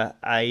had a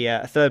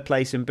 3rd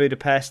place in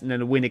Budapest, and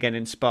then a win again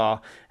in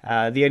Spa.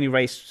 The only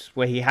race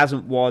where he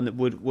hasn't won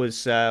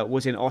was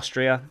in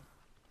Austria.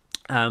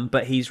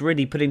 But he's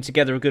really putting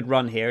together a good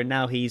run here, and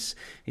now he's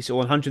on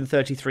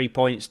 133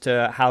 points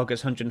to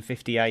Hauger's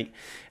 158,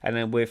 and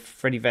then with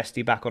Freddie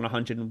Vesti back on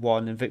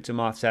 101, and Victor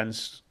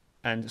Martins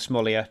and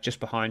Smolia just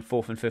behind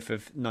 4th and 5th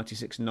of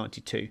 96 and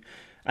 92.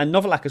 And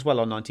Novalak as well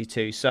on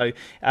 92. So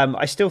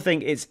I still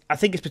think it's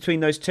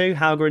between those two,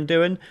 Hauger and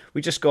Doohan.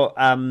 We just got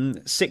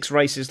 6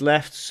 races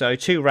left, so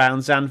 2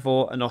 rounds,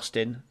 Zandvoort and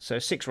Austin. So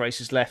 6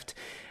 races left.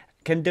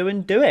 Can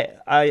Doohan do it?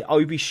 I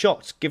would be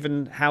shocked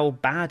given how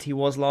bad he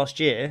was last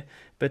year.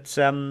 But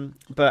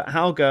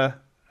Hauger,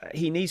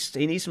 he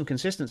needs some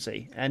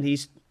consistency, and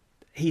he's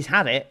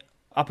had it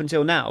up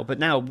until now. But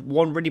now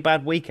one really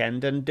bad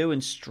weekend, and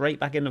Doohan's straight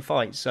back in the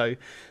fight. So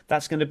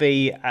that's going to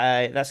be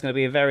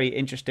a very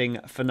interesting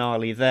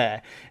finale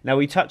there. Now,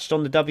 we touched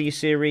on the W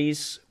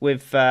Series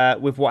with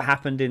what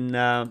happened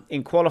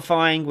in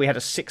qualifying. We had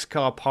a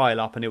 6-car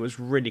pile up, and it was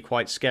really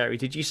quite scary.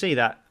 Did you see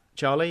that,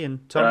 Charlie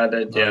and Tom? I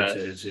did, yeah.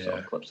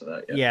 Saw clips of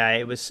that, yeah.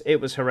 It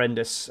was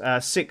horrendous.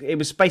 It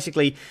was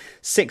basically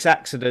 6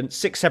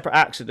 separate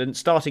accidents,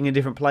 starting in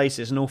different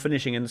places and all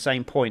finishing in the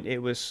same point. It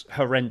was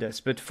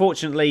horrendous. But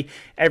fortunately,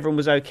 everyone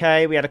was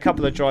okay. We had a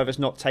couple of drivers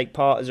not take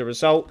part as a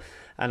result,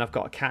 and I've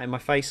got a cat in my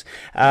face.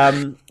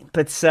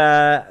 But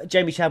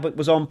Jamie Chadwick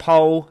was on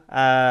pole,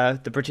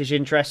 the British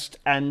interest,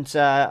 and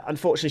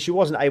unfortunately she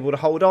wasn't able to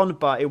hold on,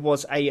 but it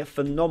was a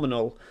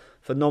phenomenal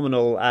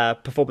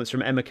performance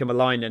from Emma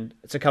Kymäläinen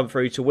to come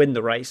through to win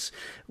the race,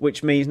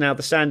 which means now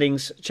the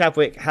standings,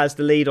 Chadwick has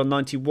the lead on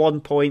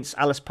 91 points,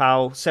 Alice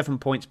Powell 7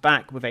 points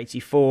back with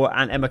 84,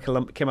 and Emma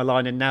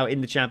Kymäläinen now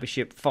in the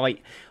championship fight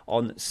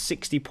on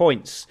 60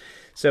 points.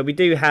 So we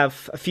do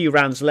have a few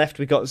rounds left.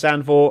 We've got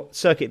Zandvoort,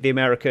 Circuit of the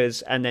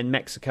Americas, and then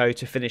Mexico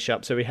to finish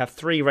up. So we have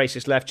 3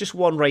 races left, just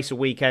 1 race a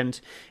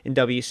weekend in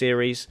W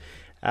Series.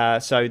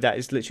 So that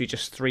is literally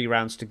just 3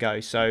 rounds to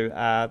go. So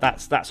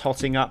that's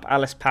hotting up.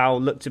 Alice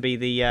Powell looked to be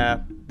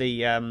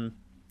the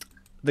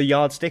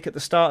yardstick at the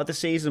start of the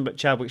season, but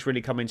Chadwick's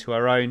really come into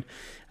her own,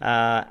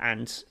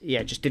 and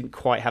just didn't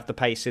quite have the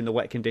pace in the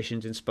wet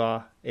conditions in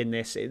Spa. In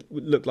this, it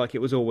looked like it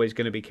was always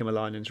going to be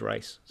Kymäläinen's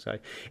race. So,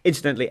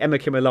 incidentally, Emma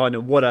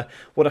Kymäläinen, what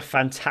a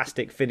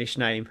fantastic Finnish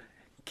name,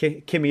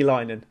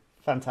 Kymäläinen,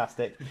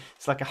 fantastic.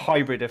 It's like a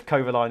hybrid of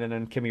Kovalainen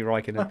and Kimi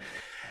Räikkönen.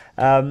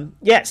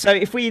 So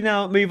if we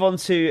now move on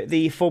to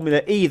the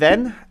Formula E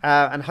then,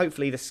 and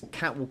hopefully this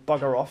cat will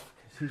bugger off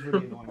because he's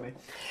really annoying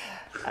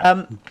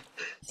me.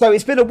 So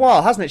it's been a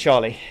while, hasn't it,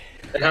 Charlie?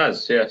 It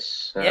has,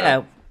 yes.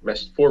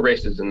 Missed 4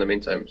 races in the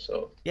meantime,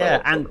 so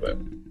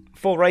and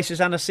 4 races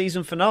and a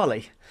season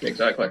finale.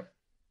 Exactly.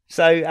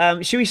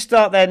 So should we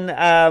start then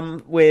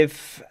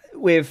with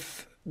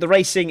the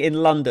racing in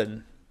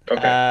London?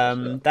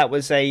 Okay.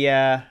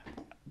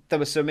 There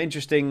was some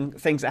interesting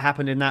things that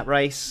happened in that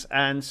race,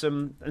 and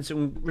some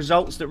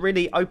results that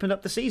really opened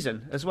up the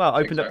season as well,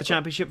 opened up the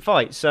championship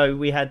fight. So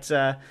we had,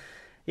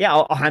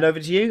 I'll hand over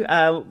to you.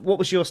 What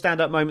was your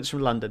stand-up moments from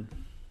London?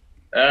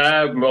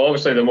 Well,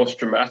 obviously the most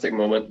dramatic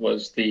moment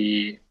was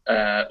the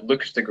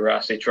Lucas Di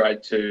Grassi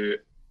tried to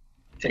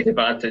take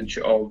advantage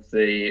of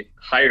the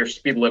higher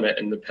speed limit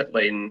in the pit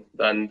lane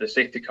than the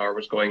safety car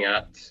was going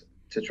at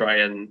to try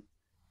and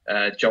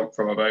jump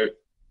from about,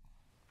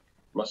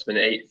 must have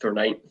been 8th or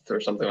 9th or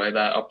something like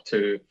that, up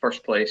to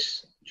 1st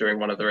place during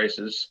one of the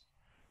races.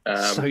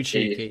 So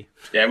cheeky.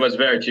 It was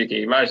very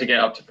cheeky. He managed to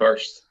get up to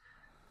 1st,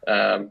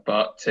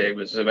 but he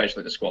was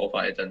eventually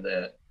disqualified.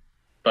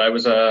 But it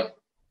was a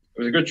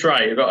good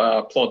try. You got to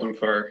applaud him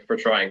for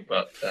trying,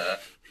 but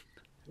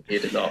he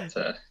did not.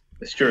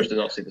 The stewards did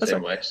not see the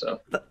same way.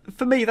 So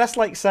for me, that's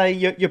like saying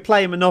you're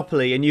playing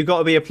Monopoly and you've got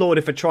to be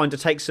applauded for trying to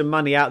take some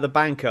money out of the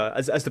banker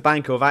as the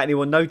banker without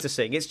anyone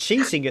noticing. It's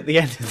cheating at the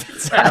end of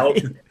the day. Well,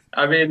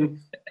 I mean,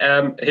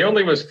 he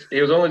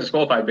was only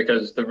disqualified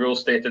because the rule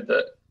stated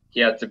that he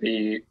had to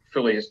be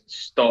fully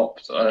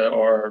stopped,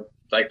 or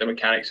like the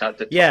mechanics had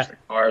to touch the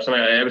car or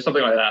something. It was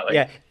something like that.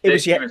 Like, he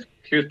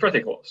was pretty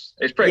close.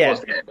 It was pretty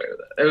close to getting away with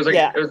it. It was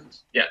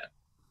like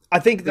I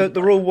think the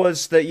rule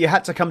was that you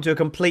had to come to a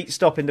complete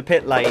stop in the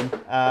pit lane,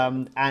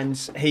 and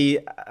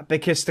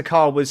because the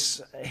car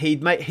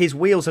his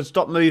wheels had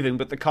stopped moving,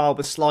 but the car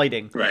was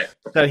sliding, right?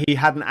 So he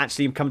hadn't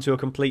actually come to a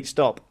complete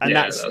stop, and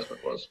that's what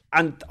it was.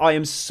 And I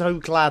am so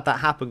glad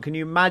that happened. Can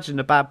you imagine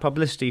the bad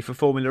publicity for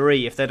Formula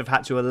E if they'd have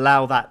had to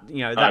allow that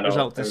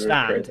result to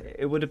stand?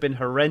 It would have been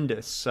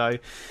horrendous. So.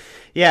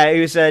 Yeah, it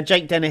was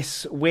Jake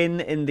Dennis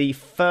win in the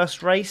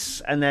first race,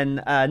 and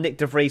then Nick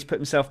De Vries put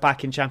himself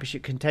back in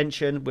championship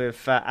contention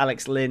with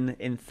Alex Lynn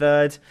in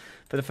third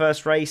for the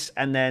first race,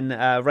 and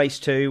then race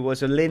 2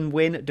 was a Lynn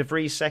win, De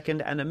Vries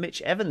second, and a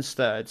Mitch Evans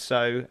third.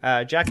 So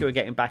Jaguar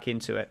getting back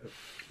into it.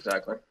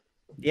 Exactly.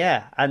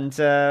 Yeah, and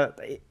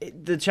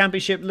the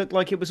championship looked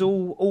like it was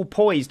all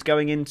poised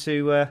going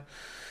into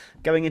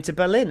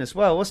Berlin as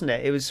well, wasn't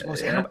it? It was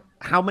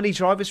how many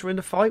drivers were in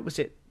the fight? Was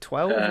it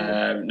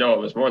 12? No, it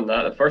was more than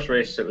that. The first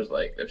race, it was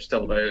like there's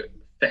still about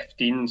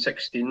 15,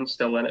 16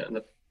 still in it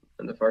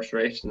in the first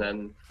race, and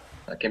then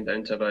that came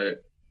down to about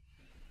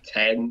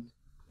 10,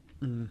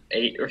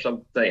 8 or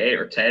something, 8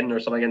 or 10 or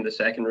something in the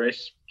second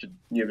race.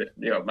 You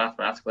know,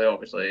 mathematically,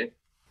 obviously,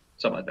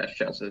 some had better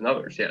chances than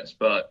others, yes,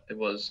 but it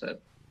was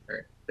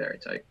very, very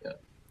tight. Yeah.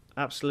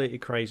 Absolutely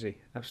crazy.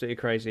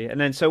 And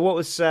then, so what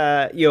was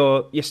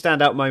your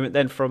standout moment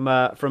then from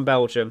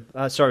Belgium?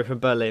 From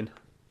Berlin.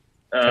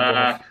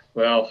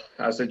 Well,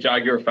 as a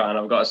Jaguar fan,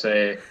 I've got to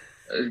say,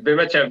 it's been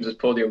Mitch Evans'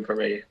 podium for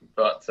me,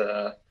 but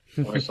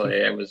obviously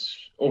it was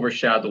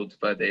overshadowed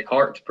by the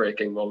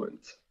heartbreaking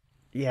moment.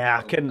 Yeah,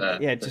 I couldn't.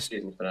 Just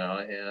season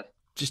finale. Yeah,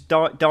 just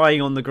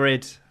dying on the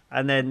grid.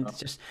 And then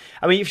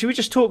should we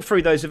just talk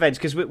through those events?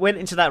 Because we went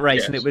into that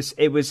race and it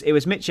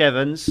was Mitch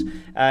Evans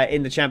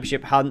in the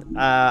championship hunt.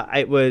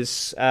 It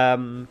was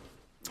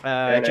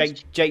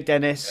Jake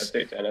Dennis,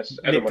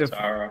 Eden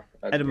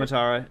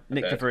Mortara,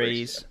 Nick De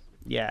Vries.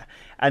 Yeah,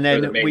 and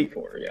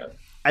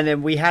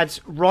then we had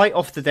right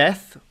off the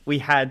death, we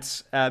had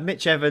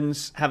Mitch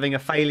Evans having a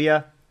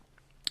failure,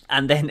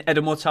 and then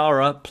Eden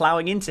Mortara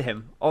ploughing into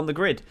him on the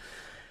grid.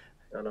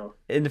 I know.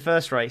 In the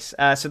first race.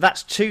 So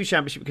that's 2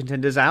 championship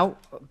contenders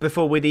out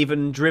before we'd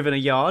even driven a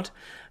yard.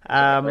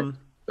 Then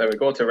we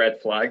go to red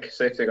flag,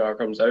 safety car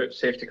comes out,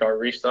 safety car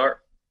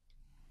restart,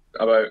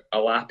 about a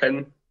lap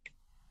in,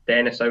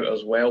 Dennis out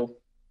as well.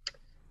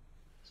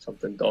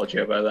 Something dodgy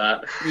about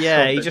that.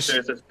 Yeah, he just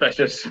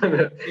suspicious.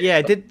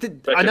 Yeah,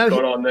 I know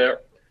going on there.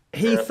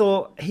 He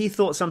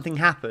thought something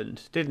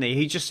happened, didn't he?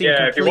 He just seemed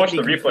if you watch the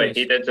confused. replay,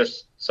 he did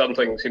just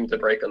something seemed to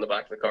break on the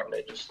back of the car, and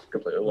he just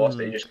completely lost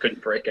it. He just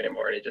couldn't brake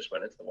anymore, and he just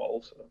went into the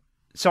wall.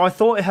 So I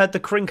thought it had the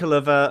crinkle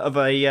of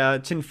a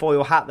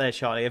tinfoil hat there,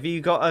 Charlie. Have you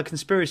got a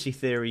conspiracy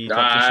theory you'd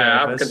like to share I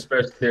have with a us?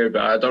 conspiracy theory,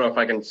 but I don't know if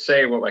I can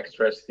say what my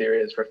conspiracy theory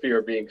is for fear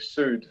of being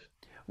sued.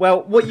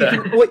 Well,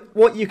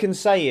 what you can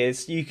say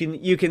is you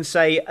can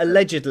say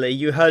allegedly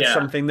you heard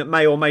something that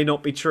may or may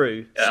not be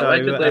true. Yeah, so,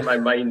 allegedly, my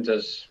mind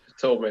has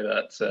told me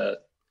that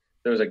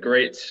there was a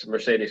great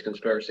Mercedes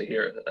conspiracy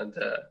here, and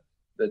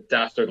the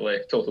dastardly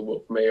Toto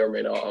Wolff may or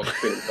may not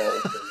have been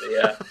involved in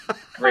the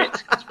great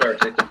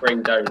conspiracy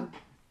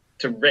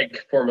to rig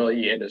Formula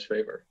E in his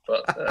favour.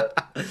 But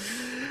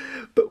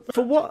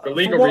for what? For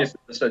legal reasons,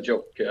 it's a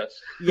joke,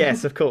 yes.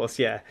 Yes, of course,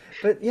 yeah.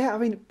 But yeah, I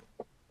mean,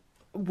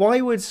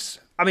 why would...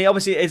 I mean,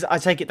 obviously, I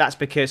take it that's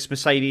because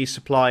Mercedes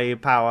supply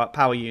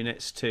power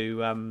units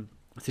to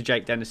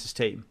Jake Dennis's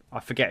team.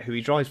 I forget who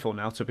he drives for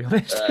now, to be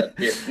honest.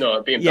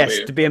 BMW. Yes,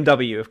 the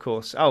BMW, of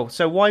course. Oh,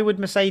 so why would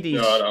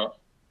Mercedes... No.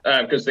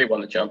 Because they won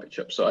the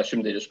championship, so I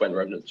assume they just went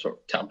around and sort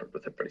of tampered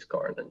with everybody's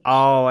car. And then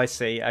oh, I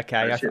see.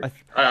 Okay.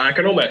 I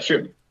can only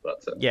assume.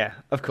 But, yeah,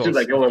 of course. Seems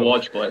like the only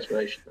logical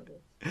explanation.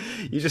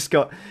 You just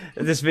got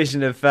this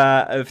vision of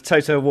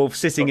Toto Wolff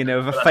sitting in there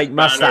with a fake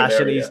mustache,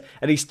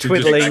 and he's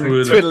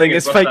twiddling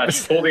his fake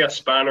mustache, holding a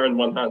spanner in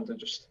one hand and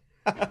just.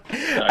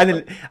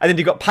 and then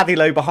you got Paddy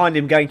Lowe behind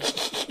him going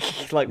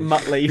like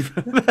Muttley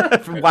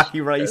from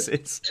Wacky Races.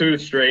 It's too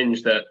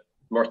strange that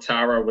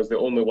Mortara was the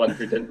only one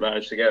who didn't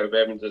manage to get out of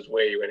Evans'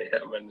 way when he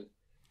hit him, and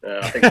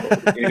I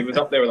think he was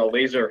up there with a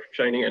laser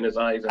shining in his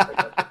eyes. I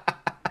think.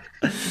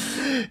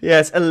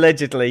 Yes,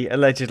 allegedly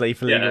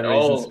for legal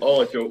reasons.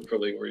 All a joke for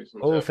legal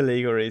reasons. For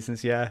legal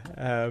reasons,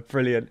 yeah.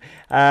 Brilliant.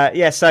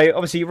 So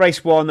obviously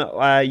race 1,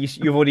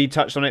 you've already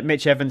touched on it.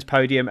 Mitch Evans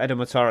podium, Eden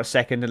Mortara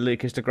second, and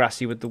Lucas Di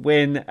Grassi with the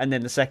win. And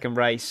then the second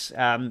race,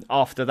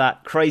 after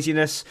that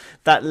craziness,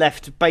 that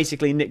left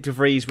basically Nick De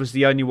Vries was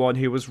the only one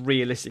who was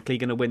realistically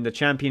going to win the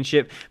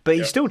championship. But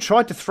he still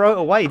tried to throw it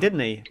away, didn't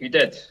he? He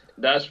did.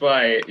 That's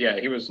why,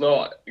 he was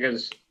not,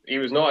 because he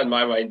was not, in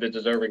my mind, the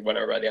deserving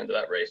winner by the end of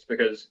that race,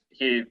 because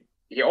he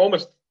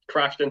almost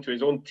crashed into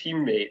his own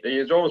teammate. He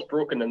has almost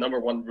broken the number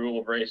 1 rule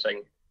of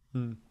racing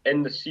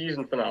in the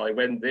season finale,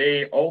 when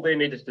all they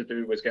needed to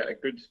do was get a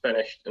good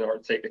finish in order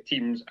to take the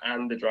teams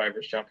and the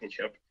drivers'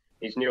 championship.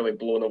 He's nearly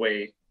blown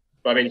away.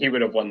 But I mean, he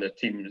would have won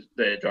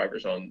the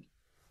drivers on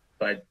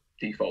by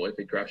default if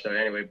he crashed out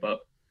anyway. But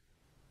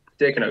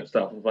taking out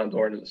Stoffel Van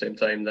Dorn at the same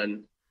time,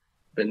 then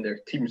their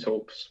team's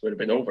hopes would have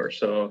been over.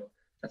 So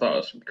I thought it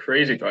was some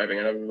crazy driving,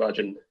 and I would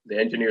imagine the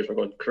engineers were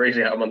going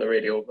crazy at him on the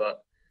radio,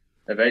 but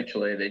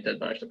eventually they did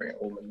manage to bring it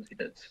home, and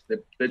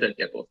they did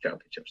get both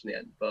championships in the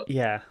end. But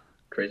yeah,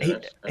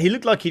 craziness. He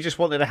looked like he just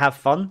wanted to have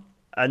fun,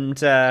 and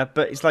but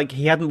it's like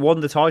he hadn't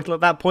won the title at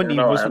that point. He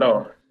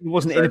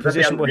wasn't in a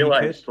position where he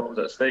could. What was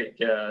at stake?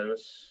 Yeah, it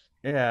was.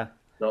 Yeah,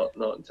 not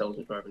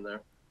intelligent driving there.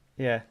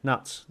 Yeah,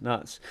 nuts.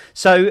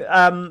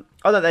 So,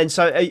 other than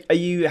so, are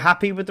you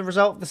happy with the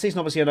result of the season?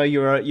 Obviously, I know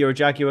you're a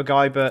Jaguar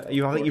guy, but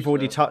I think you've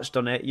already touched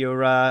on it. You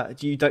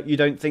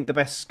don't think the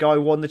best guy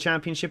won the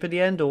championship in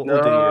the end, or do you?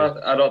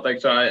 I don't think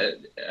so.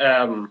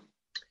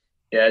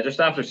 Yeah,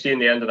 just after seeing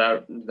the end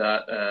of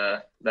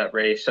that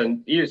race,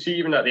 and you see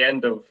even at the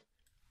end of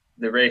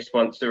the race,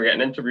 once they were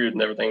getting interviewed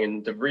and everything,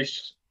 and De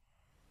Vries,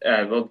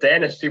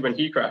 Dennis, see when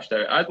he crashed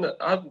out,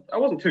 I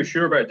wasn't too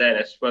sure about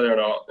Dennis, whether or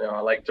not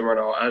I liked him or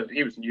not.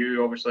 He was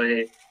new,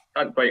 obviously,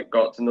 hadn't quite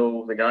got to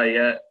know the guy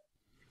yet.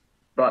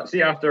 But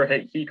see, after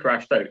he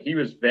crashed out, he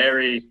was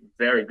very,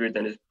 very good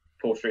in his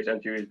post-race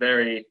interview. He was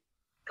very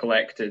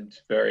collected,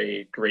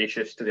 very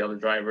gracious to the other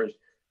drivers.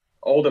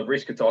 All De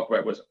Vries could talk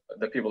about was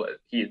the people that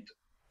he had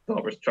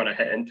thought was trying to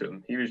hit into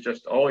him. He was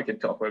just, all he could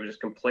talk about was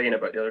just complain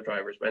about the other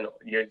drivers when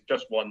you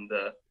just won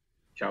the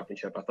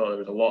championship. I thought there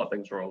was a lot of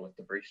things wrong with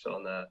De Vries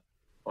on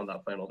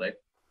that final day.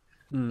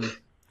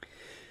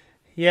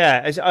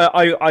 Yeah,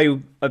 I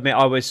admit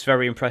I was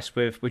very impressed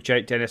with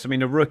Jake Dennis. I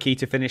mean, a rookie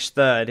to finish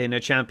third in a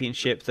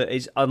championship that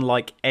is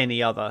unlike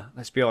any other.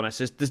 Let's be honest,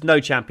 there's no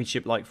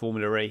championship like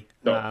Formula E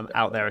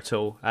out there at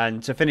all,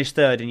 and to finish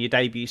third in your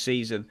debut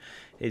season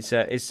is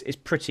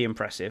pretty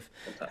impressive.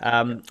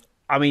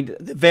 I mean,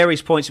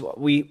 various points.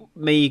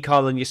 Me,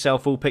 Carl, and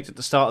yourself all picked at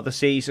the start of the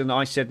season.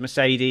 I said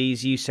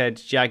Mercedes, you said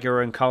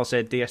Jaguar, and Carl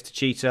said DS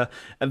Techeetah.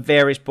 At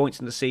various points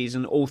in the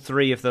season, all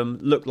three of them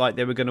looked like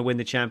they were going to win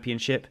the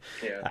championship.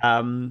 Yeah.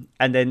 And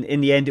then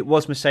in the end, it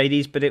was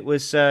Mercedes, but it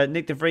was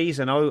Nick De Vries,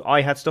 and I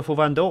had Stoffel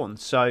Van Dorn.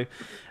 So,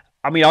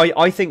 I mean,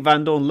 I think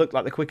Van Dorn looked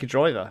like the quicker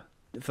driver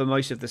for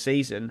most of the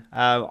season.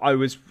 I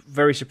was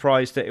very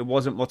surprised that it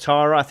wasn't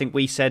Mortara. I think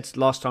we said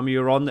last time you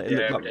were on that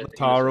it looked like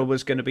Mortara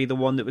was going to be the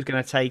one that was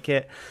going to take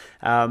it.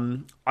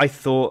 I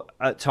thought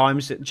at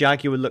times that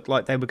Jaguar looked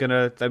like they were going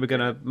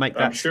to make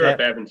that. I'm sure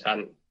step. if Evans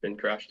hadn't been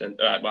crashed in,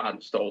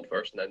 hadn't stalled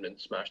first and then been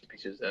smashed to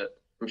pieces,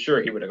 I'm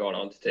sure he would have gone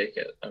on to take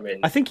it. I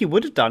mean, I think he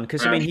would have done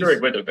because I'm sure he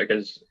would have,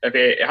 because if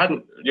he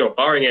hadn't,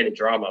 barring any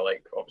drama,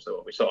 like obviously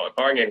what we saw,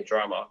 barring any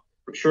drama,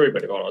 I'm sure he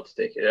would have gone on to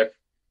take it.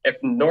 If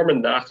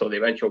Norman Nato, the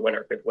eventual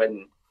winner, could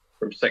win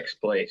from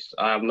sixth place,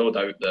 I have no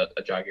doubt that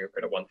a Jaguar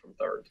could have won from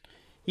third.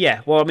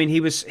 Yeah, well, I mean,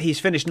 he's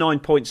finished 9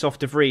 points off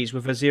De Vries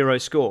with a 0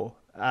 score.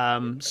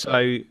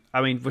 So,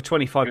 I mean, with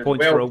 25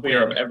 points for a win.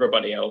 Of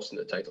everybody else in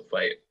the title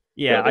fight.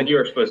 Yeah, the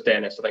Europe was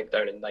Dennis, I think,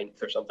 down in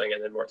ninth or something,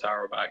 and then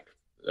Mortara back.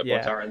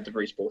 Mortara and De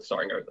Vries both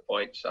starting out with the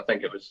points. I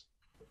think it was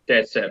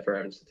dead set for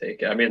Evans to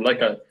take it. I mean, I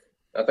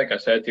think I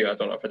said to you, I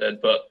don't know if I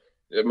did, but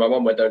my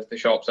mum went down to the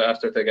shops,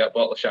 asked her to get a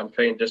bottle of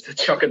champagne just to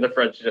chuck in the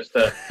fridge.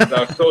 I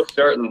was so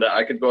certain that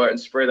I could go out and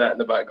spray that in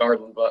the back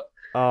garden, but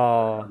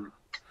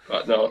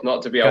no,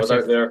 not to be. I was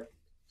out there,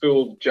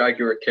 full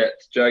Jaguar kit,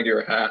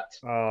 Jaguar hat.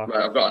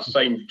 I've got a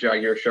signed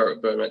Jaguar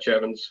shirt by Mitch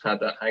Evans.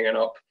 Had that hanging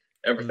up.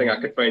 Everything I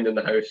could find in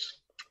the house.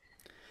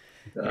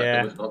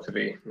 It was not to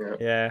be.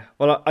 Yeah.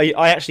 Well,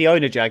 I actually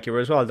own a Jaguar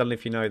as well. I don't know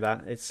if you know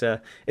that. It's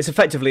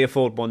effectively a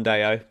Ford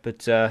Mondeo,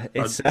 but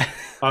it's.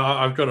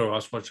 I've got to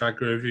ask, what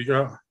Jaguar have you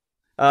got?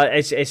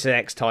 It's an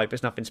X-Type.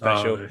 It's nothing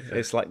special. Okay.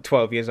 It's like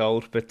 12 years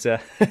old, but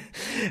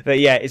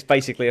yeah, it's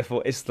basically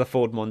it's the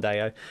Ford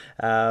Mondeo.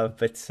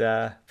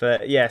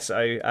 But yeah,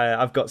 so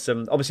I've got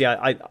some. Obviously,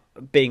 I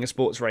being a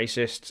sports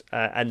racist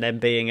and then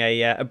being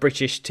a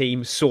British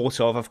team, sort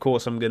of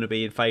course, I'm going to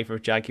be in favour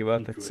of Jaguar.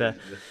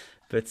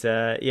 But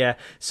yeah.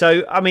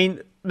 So I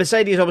mean,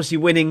 Mercedes obviously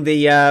winning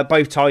the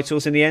both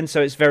titles in the end.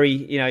 So it's very,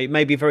 it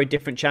may be a very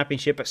different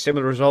championship, but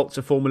similar results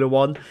to Formula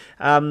One.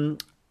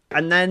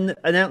 And then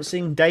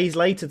announcing days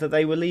later that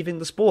they were leaving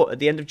the sport at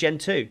the end of Gen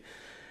 2.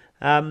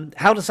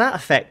 How does that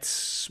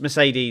affect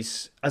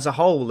Mercedes as a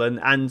whole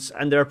and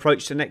their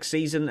approach to next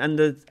season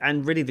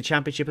and really the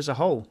championship as a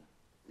whole?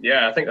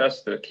 Yeah, I think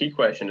that's the key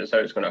question, is how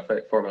it's going to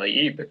affect Formula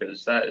E,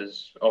 because that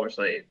is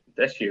obviously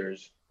this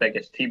year's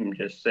biggest team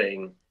just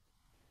saying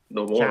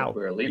no more, Ciao.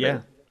 We're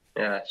leaving.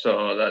 Yeah,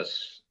 so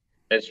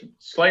it's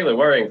slightly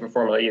worrying for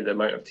Formula E, the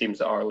amount of teams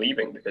that are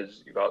leaving,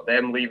 because you've got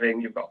them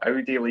leaving, you've got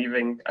Audi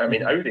leaving. I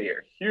mean, Audi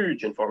are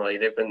huge in Formula E.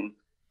 They've been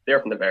there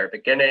from the very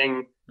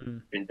beginning,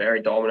 been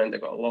very dominant. They've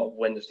got a lot of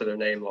wins to their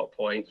name, a lot of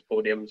points,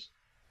 podiums.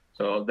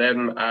 So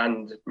them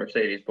and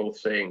Mercedes both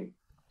saying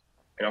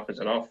enough is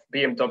enough.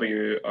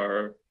 BMW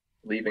are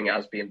leaving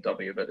as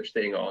BMW, but they're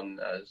staying on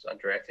as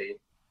Andretti.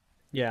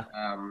 Yeah.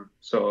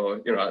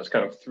 So, it's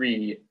kind of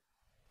three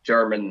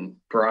German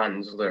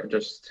brands that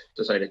just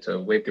decided to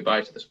wave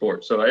goodbye to the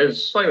sport. So it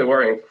is slightly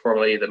worrying for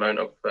Formula E, the amount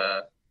of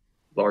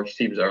large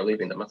teams that are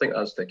leaving them. I think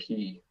that's the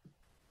key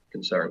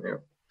concern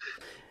here.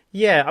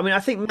 Yeah, I mean, I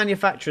think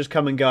manufacturers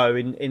come and go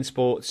in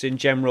sports in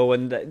general,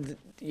 and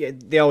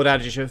the old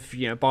adage of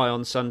buy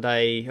on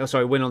Sunday,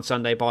 win on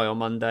Sunday, buy on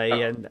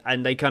Monday,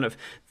 and they kind of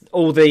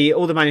all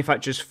the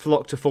manufacturers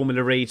flock to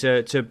Formula E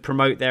to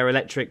promote their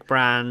electric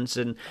brands,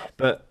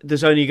 but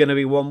there's only going to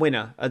be one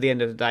winner at the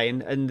end of the day,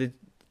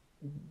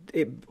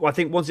 I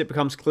think once it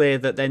becomes clear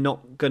that they're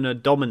not going to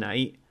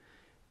dominate,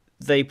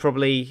 they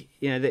probably,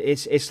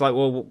 it's like,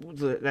 well,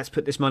 let's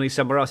put this money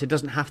somewhere else. It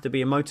doesn't have to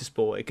be in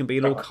motorsport. It can be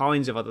in all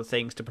kinds of other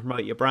things to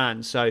promote your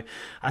brand. So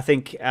I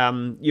think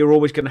you're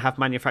always going to have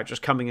manufacturers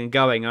coming and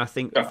going. And I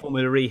think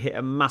Formula E hit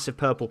a massive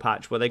purple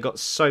patch where they got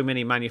so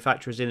many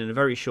manufacturers in a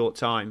very short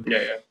time.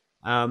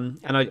 And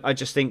I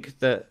just think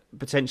that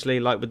potentially,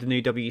 like with the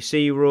new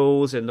WC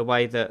rules and the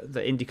way that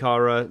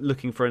IndyCar are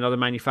looking for another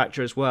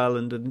manufacturer as well,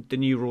 and the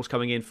new rules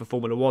coming in for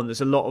Formula One,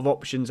 there's a lot of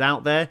options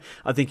out there.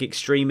 I think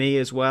Extreme E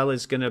as well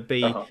is going to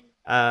be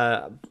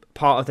part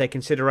of their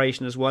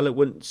consideration as well. It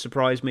wouldn't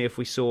surprise me if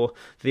we saw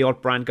the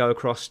odd brand go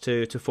across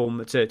to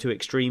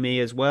Extreme E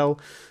as well.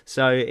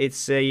 So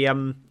it's like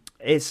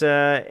you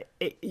say,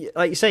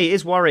 it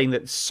is worrying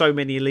that so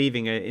many are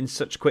leaving in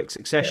such quick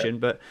succession,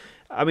 but.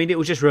 I mean, it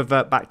will just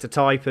revert back to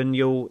type, and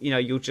you'll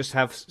just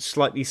have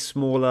slightly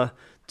smaller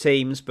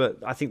teams, but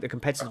I think the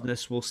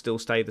competitiveness will still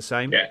stay the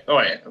same. Yeah.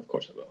 Of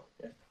course it will.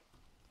 Yeah.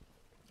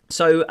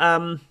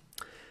 So,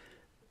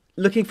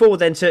 looking forward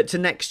then to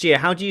next year,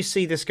 how do you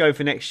see this go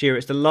for next year?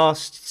 It's the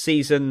last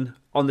season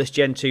on this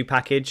Gen 2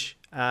 package.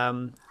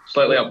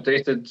 Slightly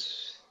updated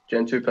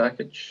Gen 2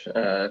 package.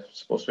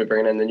 Supposed to be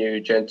bringing in the new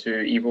Gen 2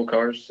 Evo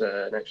cars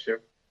next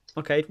year.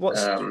 Okay.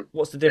 What's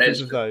the difference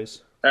with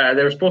those?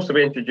 They were supposed to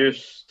be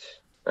introduced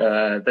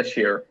this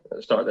year, at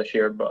the start of this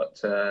year, but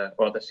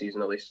this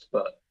season at least.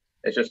 But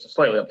it's just a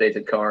slightly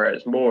updated car.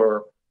 It's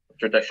more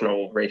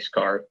traditional race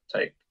car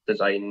type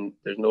design.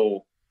 There's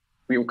no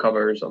wheel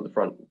covers on the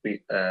front,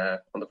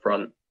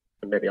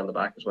 and maybe on the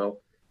back as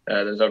well.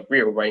 There's a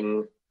rear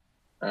wing.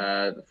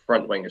 The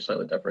front wing is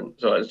slightly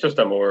different. So it's just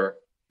a more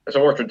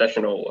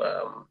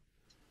traditional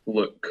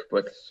look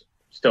with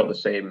still the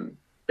same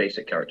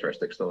basic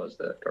characteristics though as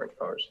the current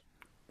cars.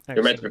 Excellent.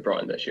 They're meant to be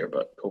brought in this year,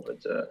 but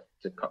COVID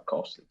to cut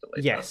costs and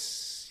delayed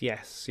Yes.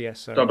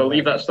 So I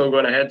believe that's still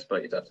going ahead,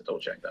 but you'd have to double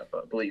check that.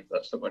 But I believe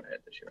that's still going ahead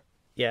this year.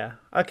 Yeah.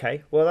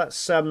 Okay. Well,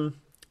 that's going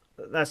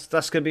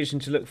to be interesting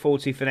to look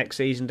forward to for next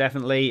season.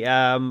 Definitely.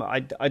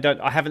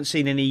 I haven't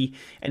seen any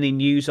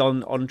news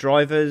on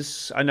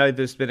drivers. I know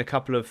there's been a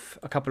couple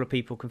of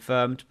people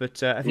confirmed, but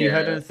have you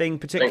heard anything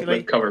particularly? I think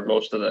we've covered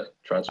most of the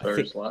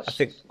transfers last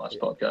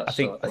podcast.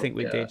 I think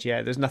we did.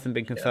 Yeah. There's nothing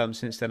been confirmed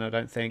since then. I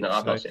don't think. No,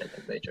 I've not seen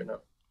anything major. No.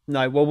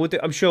 No, well,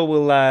 I'm sure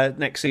we'll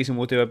next season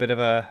we'll do a bit of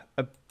a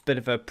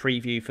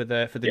preview for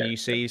the new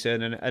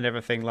season and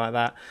everything like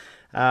that.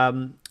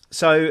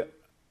 So,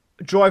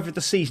 driver of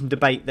the season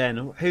debate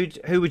then.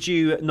 Who would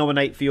you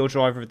nominate for your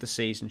driver of the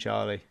season,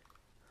 Charlie?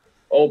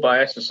 All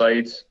bias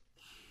aside,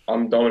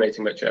 I'm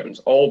nominating Mitch Evans.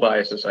 All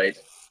bias aside,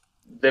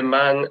 the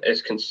man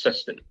is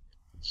consistent.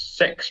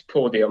 6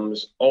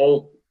 podiums,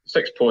 all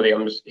 6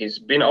 podiums. He's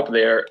been up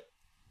there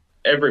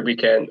every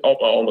weekend,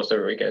 almost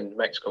every weekend.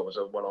 Mexico was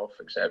a one-off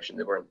exception.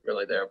 They weren't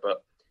really there,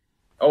 but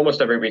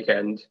almost every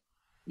weekend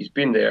he's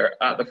been there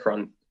at the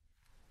front,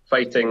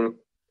 fighting.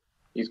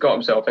 He's got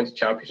himself into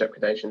championship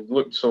contention,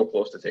 looked so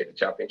close to take the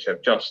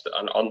championship, just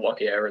an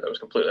unlucky error that was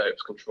completely out of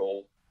his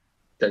control.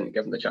 Didn't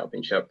give him the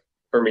championship.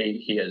 For me,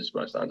 he is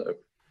my standout.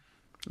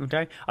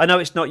 Okay. I know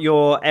it's not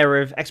your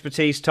area of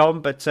expertise,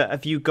 Tom, but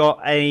have you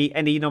got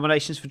any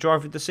nominations for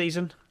driver of the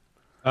season?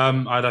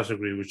 I'd have to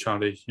agree with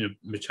Charlie.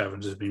 Mitch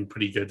Evans has been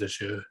pretty good this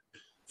year.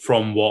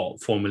 From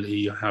what Formula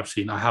E I have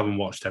seen, I haven't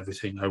watched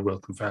everything, I will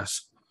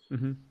confess.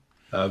 Mm-hmm.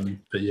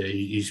 But yeah,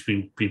 he's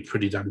been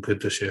pretty damn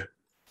good this year.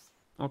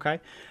 Okay.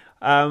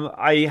 I'm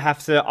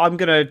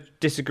going to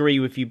disagree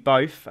with you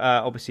both,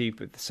 obviously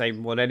with the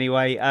same one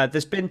anyway.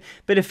 There's been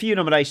a few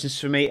nominations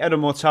for me. Edo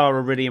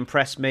Mortara really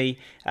impressed me.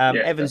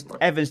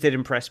 Evans did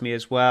impress me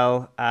as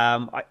well.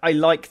 I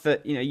like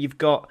that, you've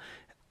got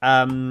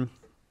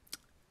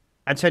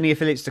Antonio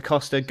Felix da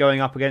Costa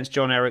going up against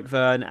John-Eric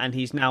Verne, and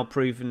he's now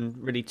proven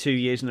really 2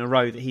 years in a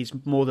row that he's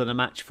more than a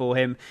match for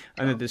him.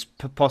 I know there's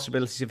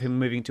possibilities of him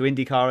moving to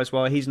IndyCar as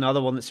well. He's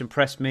another one that's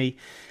impressed me.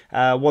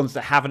 Ones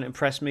that haven't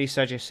impressed me,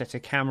 Sergio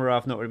Sette Camara,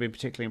 I've not really been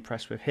particularly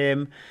impressed with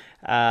him,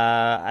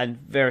 and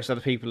various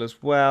other people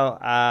as well.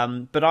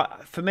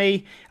 But for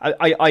me,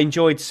 I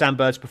enjoyed Sam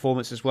Bird's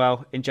performance as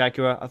well in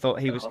Jaguar. I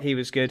thought he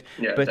was good.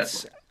 Yeah, but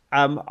definitely.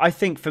 I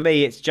think for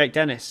me, it's Jake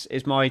Dennis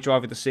is my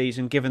driver of the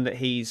season, given that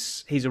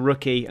he's a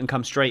rookie and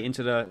come straight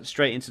into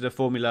the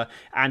formula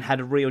and had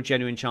a real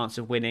genuine chance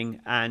of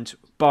winning. And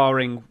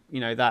barring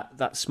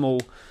that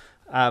small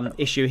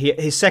issue,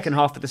 his second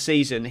half of the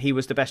season, he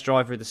was the best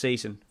driver of the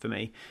season for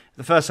me.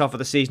 The first half of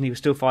the season, he was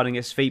still finding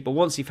his feet, but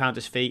once he found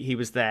his feet, he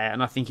was there,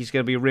 and I think he's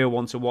going to be a real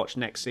one to watch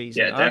next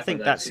season. Yeah,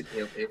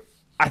 definitely.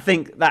 I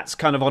think that's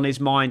kind of on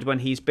his mind when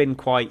he's been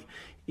quite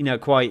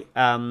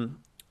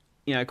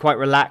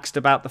relaxed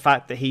about the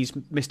fact that he's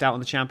missed out on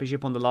the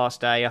championship on the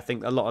last day. I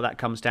think a lot of that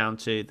comes down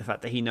to the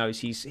fact that he knows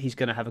he's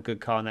going to have a good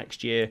car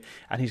next year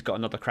and he's got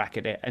another crack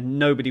at it. And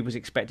nobody was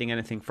expecting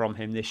anything from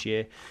him this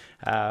year,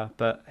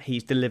 but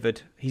he's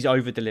delivered. He's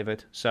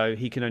over-delivered, so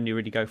he can only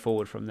really go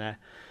forward from there.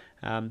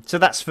 So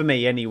that's for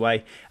me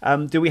anyway.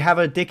 Do we have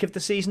a Dick of the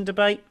Season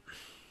debate?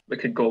 we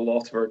could go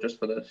Lotterer just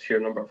for the sheer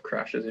number of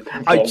crashes.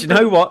 Do you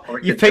know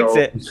what? You picked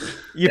it.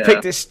 You Yeah.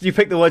 picked it. You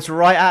picked the words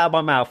right out of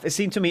my mouth. It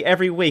seemed to me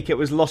every week it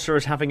was Lotterer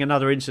as having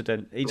another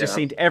incident. He just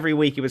seemed every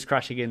week he was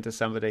crashing into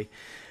somebody.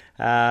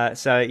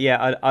 So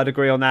yeah, I'd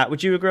agree on that.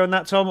 Would you agree on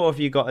that, Tom, or have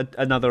you got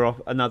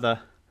another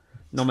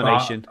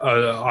nomination?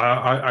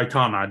 I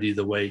can't add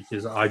either way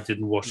because I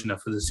didn't watch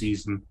enough of the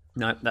season.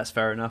 No, that's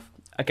fair enough.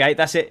 Okay,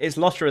 that's it. It's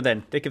Lotterer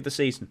then, Dick of the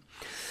season.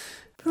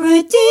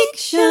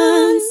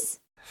 Predictions.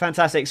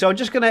 Fantastic. So I'm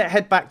just going to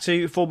head back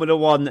to Formula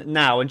One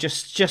now, and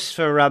just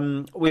for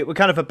we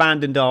kind of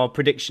abandoned our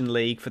prediction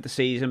league for the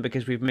season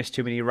because we've missed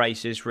too many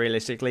races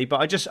realistically.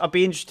 But I'd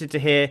be interested to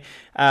hear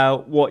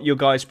what your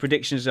guys'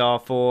 predictions are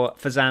for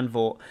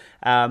Zandvoort.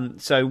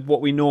 So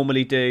what we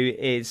normally do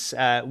is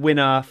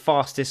winner,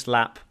 fastest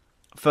lap,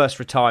 first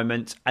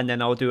retirement, and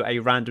then I'll do a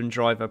random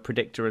driver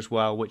predictor as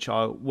well. Which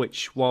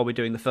while we're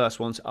doing the first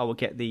ones, I will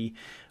get the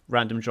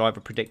random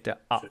driver predictor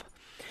up.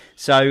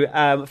 So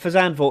for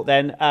Zandvoort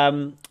then,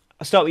 I'll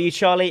start with you,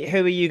 Charlie.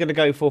 Who are you going to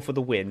go for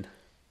the win?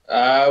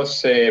 I'll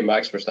say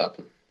Max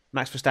Verstappen.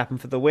 Max Verstappen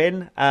for the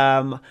win.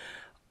 I'm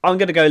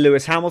going to go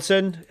Lewis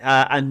Hamilton,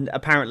 and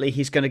apparently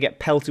he's going to get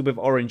pelted with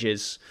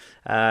oranges.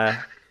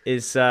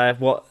 Is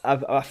what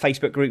a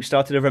Facebook group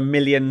started. Over 1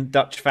 million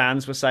Dutch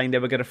fans were saying they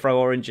were going to throw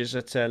oranges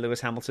at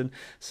Lewis Hamilton.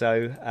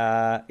 So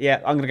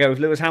yeah, I'm going to go with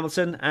Lewis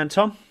Hamilton. And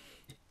Tom?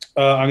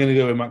 I'm going to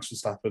go with Max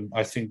Verstappen.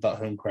 I think that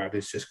home crowd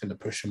is just going to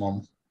push him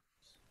on.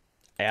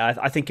 Yeah,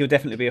 I think he'll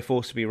definitely be a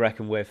force to be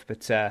reckoned with,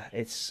 but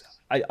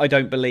I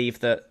don't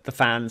believe that the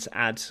fans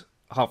add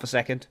half a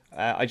second.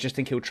 I just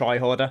think he'll try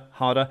harder,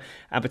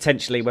 and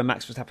potentially when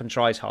Max Verstappen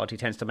tries hard, he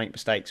tends to make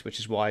mistakes, which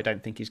is why I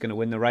don't think he's going to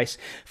win the race.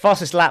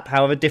 Fastest lap,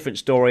 however, different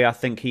story. I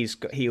think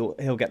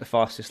he'll get the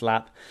fastest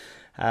lap.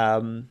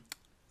 And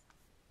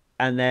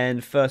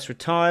then first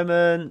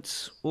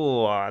retirement,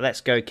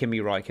 let's go Kimi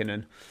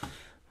Räikkönen.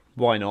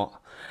 Why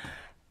not?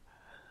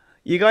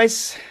 You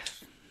guys,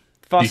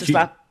 fastest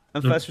lap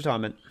and first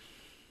retirement.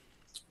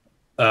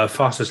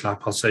 Fastest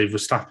lap, I'll say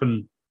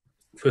Verstappen.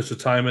 First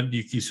retirement,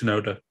 Yuki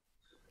Tsunoda.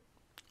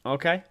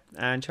 Okay,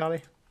 and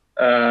Charlie?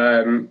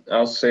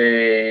 I'll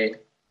say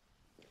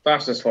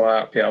fastest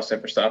lap. Yeah, I'll say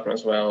Verstappen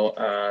as well.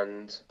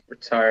 And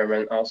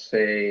retirement, I'll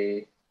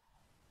say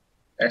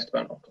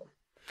Esteban Ocon.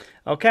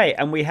 Okay,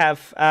 and we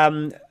have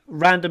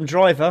random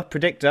driver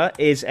predictor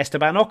is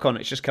Esteban Ocon.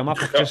 It's just come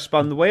up. I've just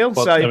spun the wheel.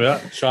 Well, so there we are.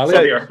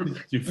 Charlie,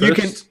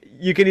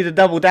 you can either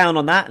double down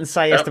on that and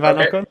say Esteban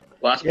Ocon.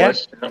 Last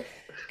place. Yeah.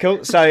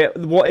 Cool. So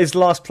what is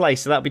last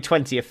place? So that'll be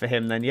 20th for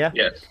him then, yeah?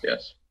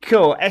 Yes.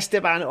 Cool.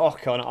 Esteban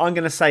Ocon. I'm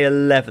going to say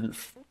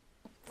 11th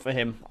for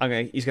him.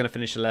 He's going to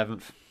finish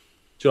 11th.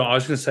 John, I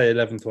was going to say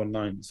 11th or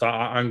 9th. So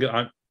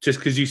I'm just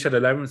because you said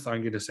 11th,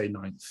 I'm going to say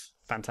 9th.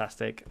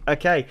 Fantastic.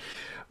 Okay.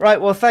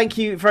 Right. Well, thank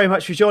you very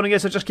much for joining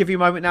us. I'll just give you a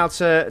moment now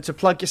to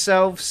plug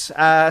yourselves.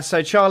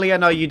 So, Charlie, I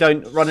know you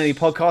don't run any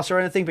podcasts or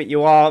anything, but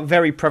you are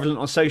very prevalent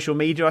on social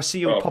media. I see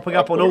you popping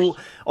up on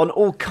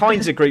all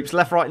kinds of groups,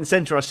 left, right, and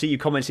centre. I see you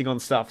commenting on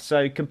stuff.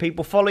 So, can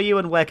people follow you,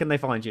 and where can they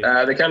find you?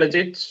 They can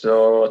indeed.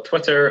 So,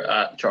 Twitter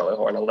at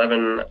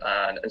CharlieHorn11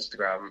 and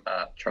Instagram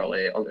at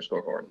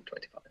Charlie_Horn25.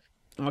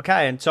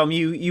 Okay, and Tom,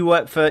 you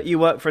work for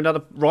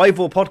another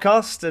rival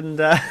podcast, and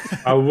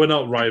we're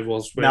not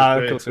rivals.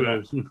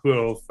 We're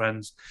all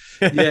friends.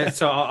 Yeah,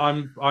 so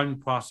I'm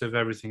part of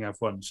Everything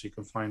F1, so you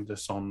can find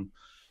us on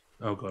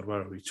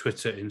where are we?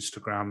 Twitter,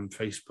 Instagram,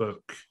 Facebook,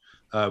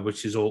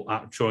 which is all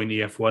at Join the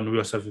F1. We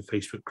also have a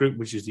Facebook group,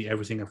 which is the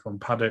Everything F1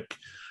 Paddock.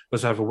 We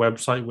also have a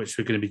website, which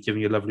we're going to be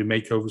giving a lovely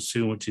makeover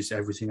soon, which is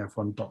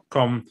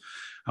everythingf1.com.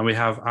 And we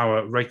have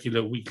our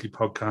regular weekly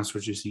podcast,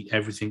 which is the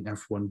Everything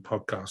F1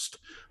 podcast.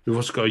 We've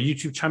also got a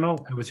YouTube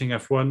channel, Everything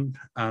F1,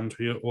 and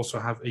we also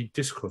have a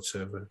Discord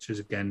server, which is,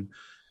 again,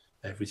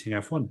 Everything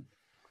F1.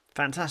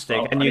 Fantastic.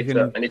 Well, and I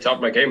need to up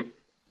my game.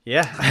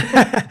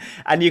 Yeah,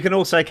 and you can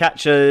also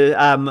catch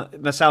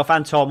myself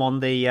and Tom on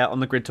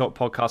the Grid Talk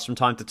podcast from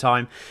time to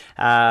time.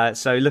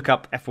 So look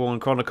up F1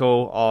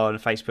 Chronicle on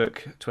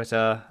Facebook,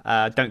 Twitter.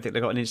 Don't think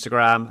they've got an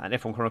Instagram at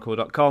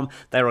f1chronicle.com.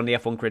 They're on the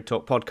F1 Grid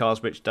Talk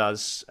podcast, which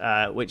does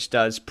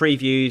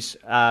previews,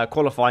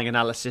 qualifying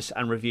analysis,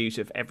 and reviews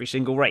of every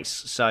single race.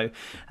 So.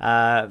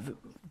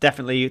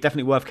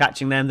 Definitely worth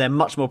catching them. They're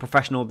much more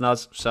professional than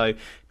us, so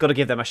got to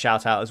give them a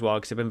shout out as well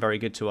because they've been very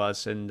good to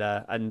us, and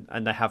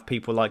they have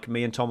people like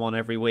me and Tom on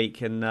every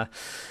week and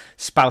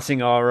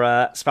spouting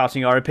our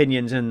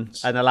opinions and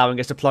allowing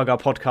us to plug our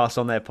podcast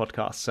on their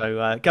podcast.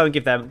 So go and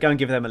give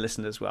them a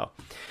listen as well.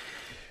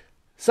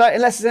 So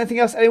unless there's anything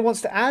else anyone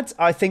wants to add,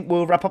 I think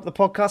we'll wrap up the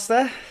podcast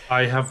there.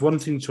 I have one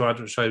thing to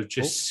add, which I've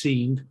just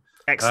seen.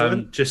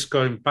 Excellent. Just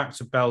going back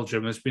to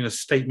Belgium, there's been a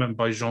statement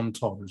by Jean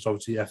Todt, who's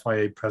obviously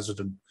FIA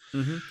president.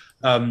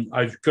 Mm-hmm.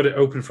 I've got it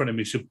open in front of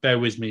me, so bear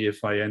with me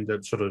if I end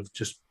up sort of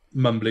just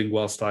mumbling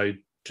whilst I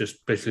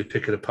just basically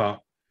pick it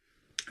apart.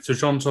 So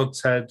Jean Todt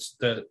said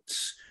that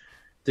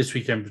this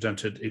weekend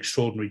presented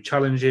extraordinary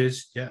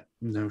challenges. Yeah,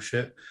 no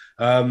shit.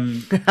 So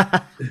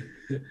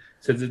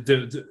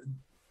the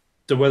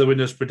weather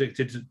windows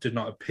predicted did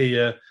not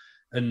appear.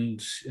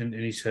 And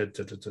he said,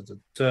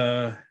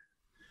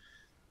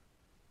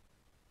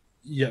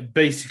 yeah,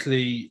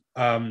 basically,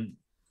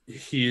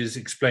 he has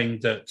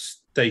explained that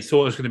they thought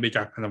there was going to be a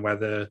gap in the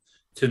weather,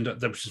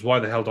 which is why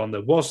they held on.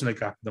 There wasn't a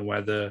gap in the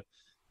weather.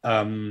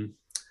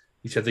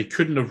 He said they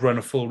couldn't have run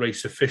a full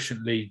race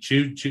efficiently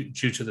due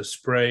to the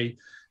spray.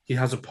 He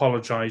has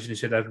apologized, and he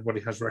said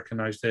everybody has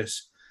recognized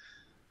this.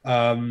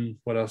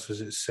 What else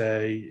does it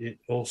say? It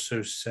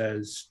also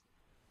says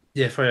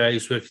the FIA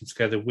is working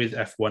together with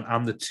F1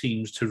 and the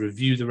teams to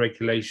review the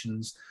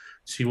regulations,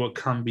 see what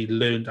can be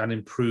learned and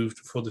improved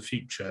for the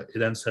future. It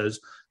then says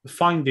the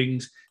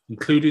findings,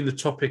 including the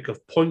topic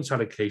of points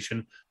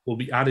allocation, will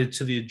be added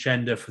to the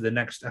agenda for the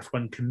next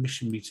F1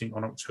 Commission meeting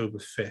on October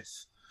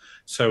 5th.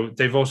 So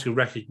they've also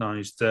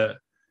recognised that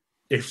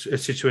if a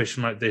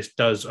situation like this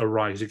does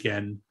arise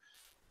again,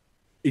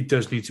 it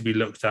does need to be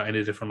looked at in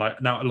a different light.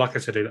 Now, like I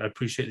said, I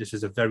appreciate this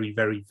is a very,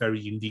 very,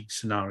 very unique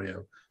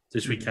scenario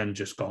this weekend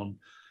just gone.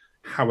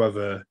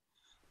 However,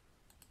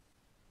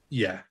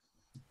 yeah,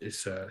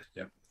 it's at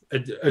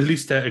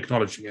least they're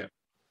acknowledging it.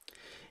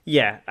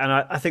 Yeah, and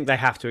I think they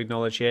have to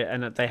acknowledge it,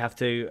 and that they have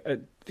to,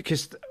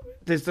 because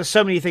there's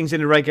so many things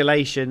in the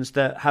regulations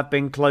that have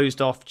been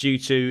closed off due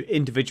to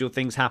individual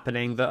things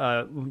happening that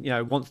are,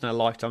 once in a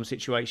lifetime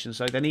situations.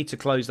 So they need to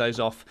close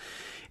those off.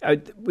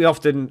 We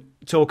often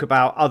talk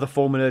about other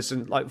formulas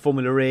and like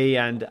Formula E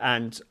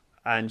and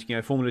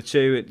Formula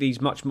 2,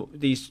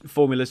 these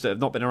formulas that have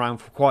not been around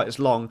for quite as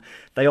long.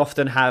 They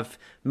often have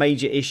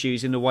major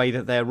issues in the way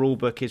that their rule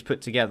book is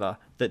put together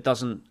that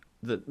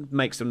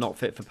makes them not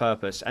fit for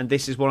purpose. And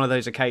this is one of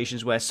those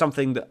occasions where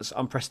something that's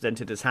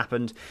unprecedented has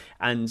happened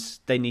and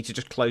they need to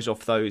just close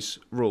off those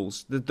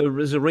rules. There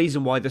is a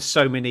reason why there's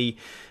so many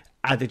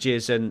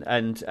adages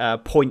and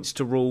points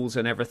to rules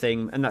and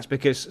everything, and that's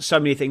because so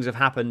many things have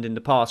happened in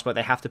the past where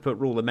they have to put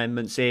rule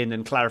amendments in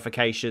and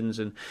clarifications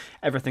and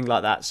everything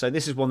like that. So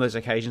this is one of those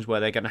occasions where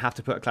they're going to have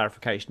to put a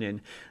clarification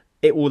in.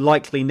 It will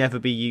likely never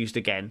be used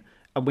again,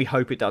 and we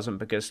hope it doesn't,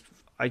 because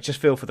I just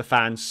feel for the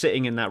fans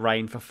sitting in that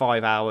rain for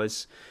 5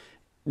 hours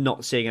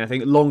not seeing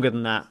anything, longer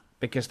than that,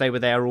 because they were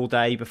there all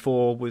day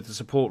before with the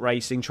support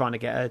racing, trying to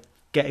get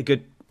a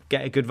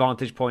good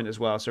vantage point as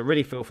well. So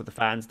really feel for the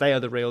fans. They are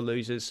the real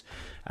losers.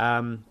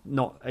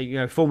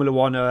 Formula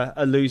One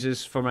are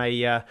losers from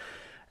a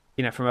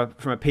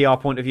PR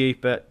point of view,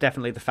 but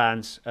definitely the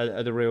fans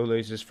are the real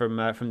losers from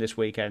this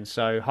weekend.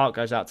 So heart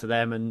goes out to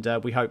them, and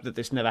we hope that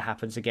this never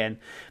happens again.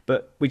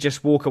 But we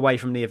just walk away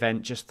from the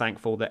event just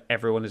thankful that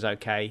everyone is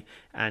okay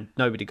and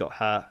nobody got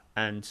hurt.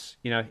 And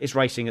it's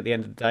racing at the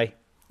end of the day.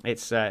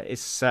 It's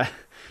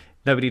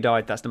nobody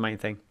died. That's the main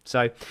thing.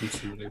 So.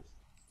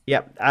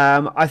 Yep.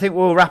 I think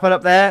we'll wrap it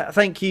up there.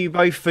 Thank you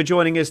both for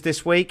joining us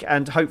this week,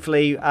 and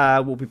hopefully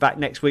we'll be back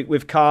next week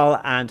with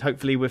Carl and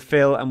hopefully with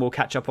Phil, and we'll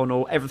catch up on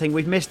everything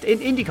we've missed in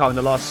IndyCar in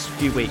the last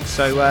few weeks.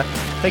 So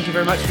thank you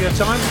very much for your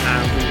time,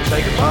 and we will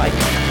say goodbye.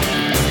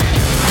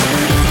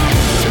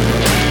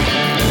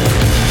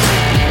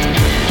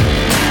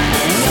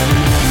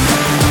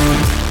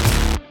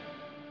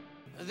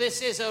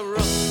 This is a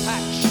rough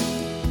patch,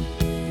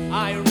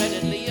 I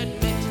readily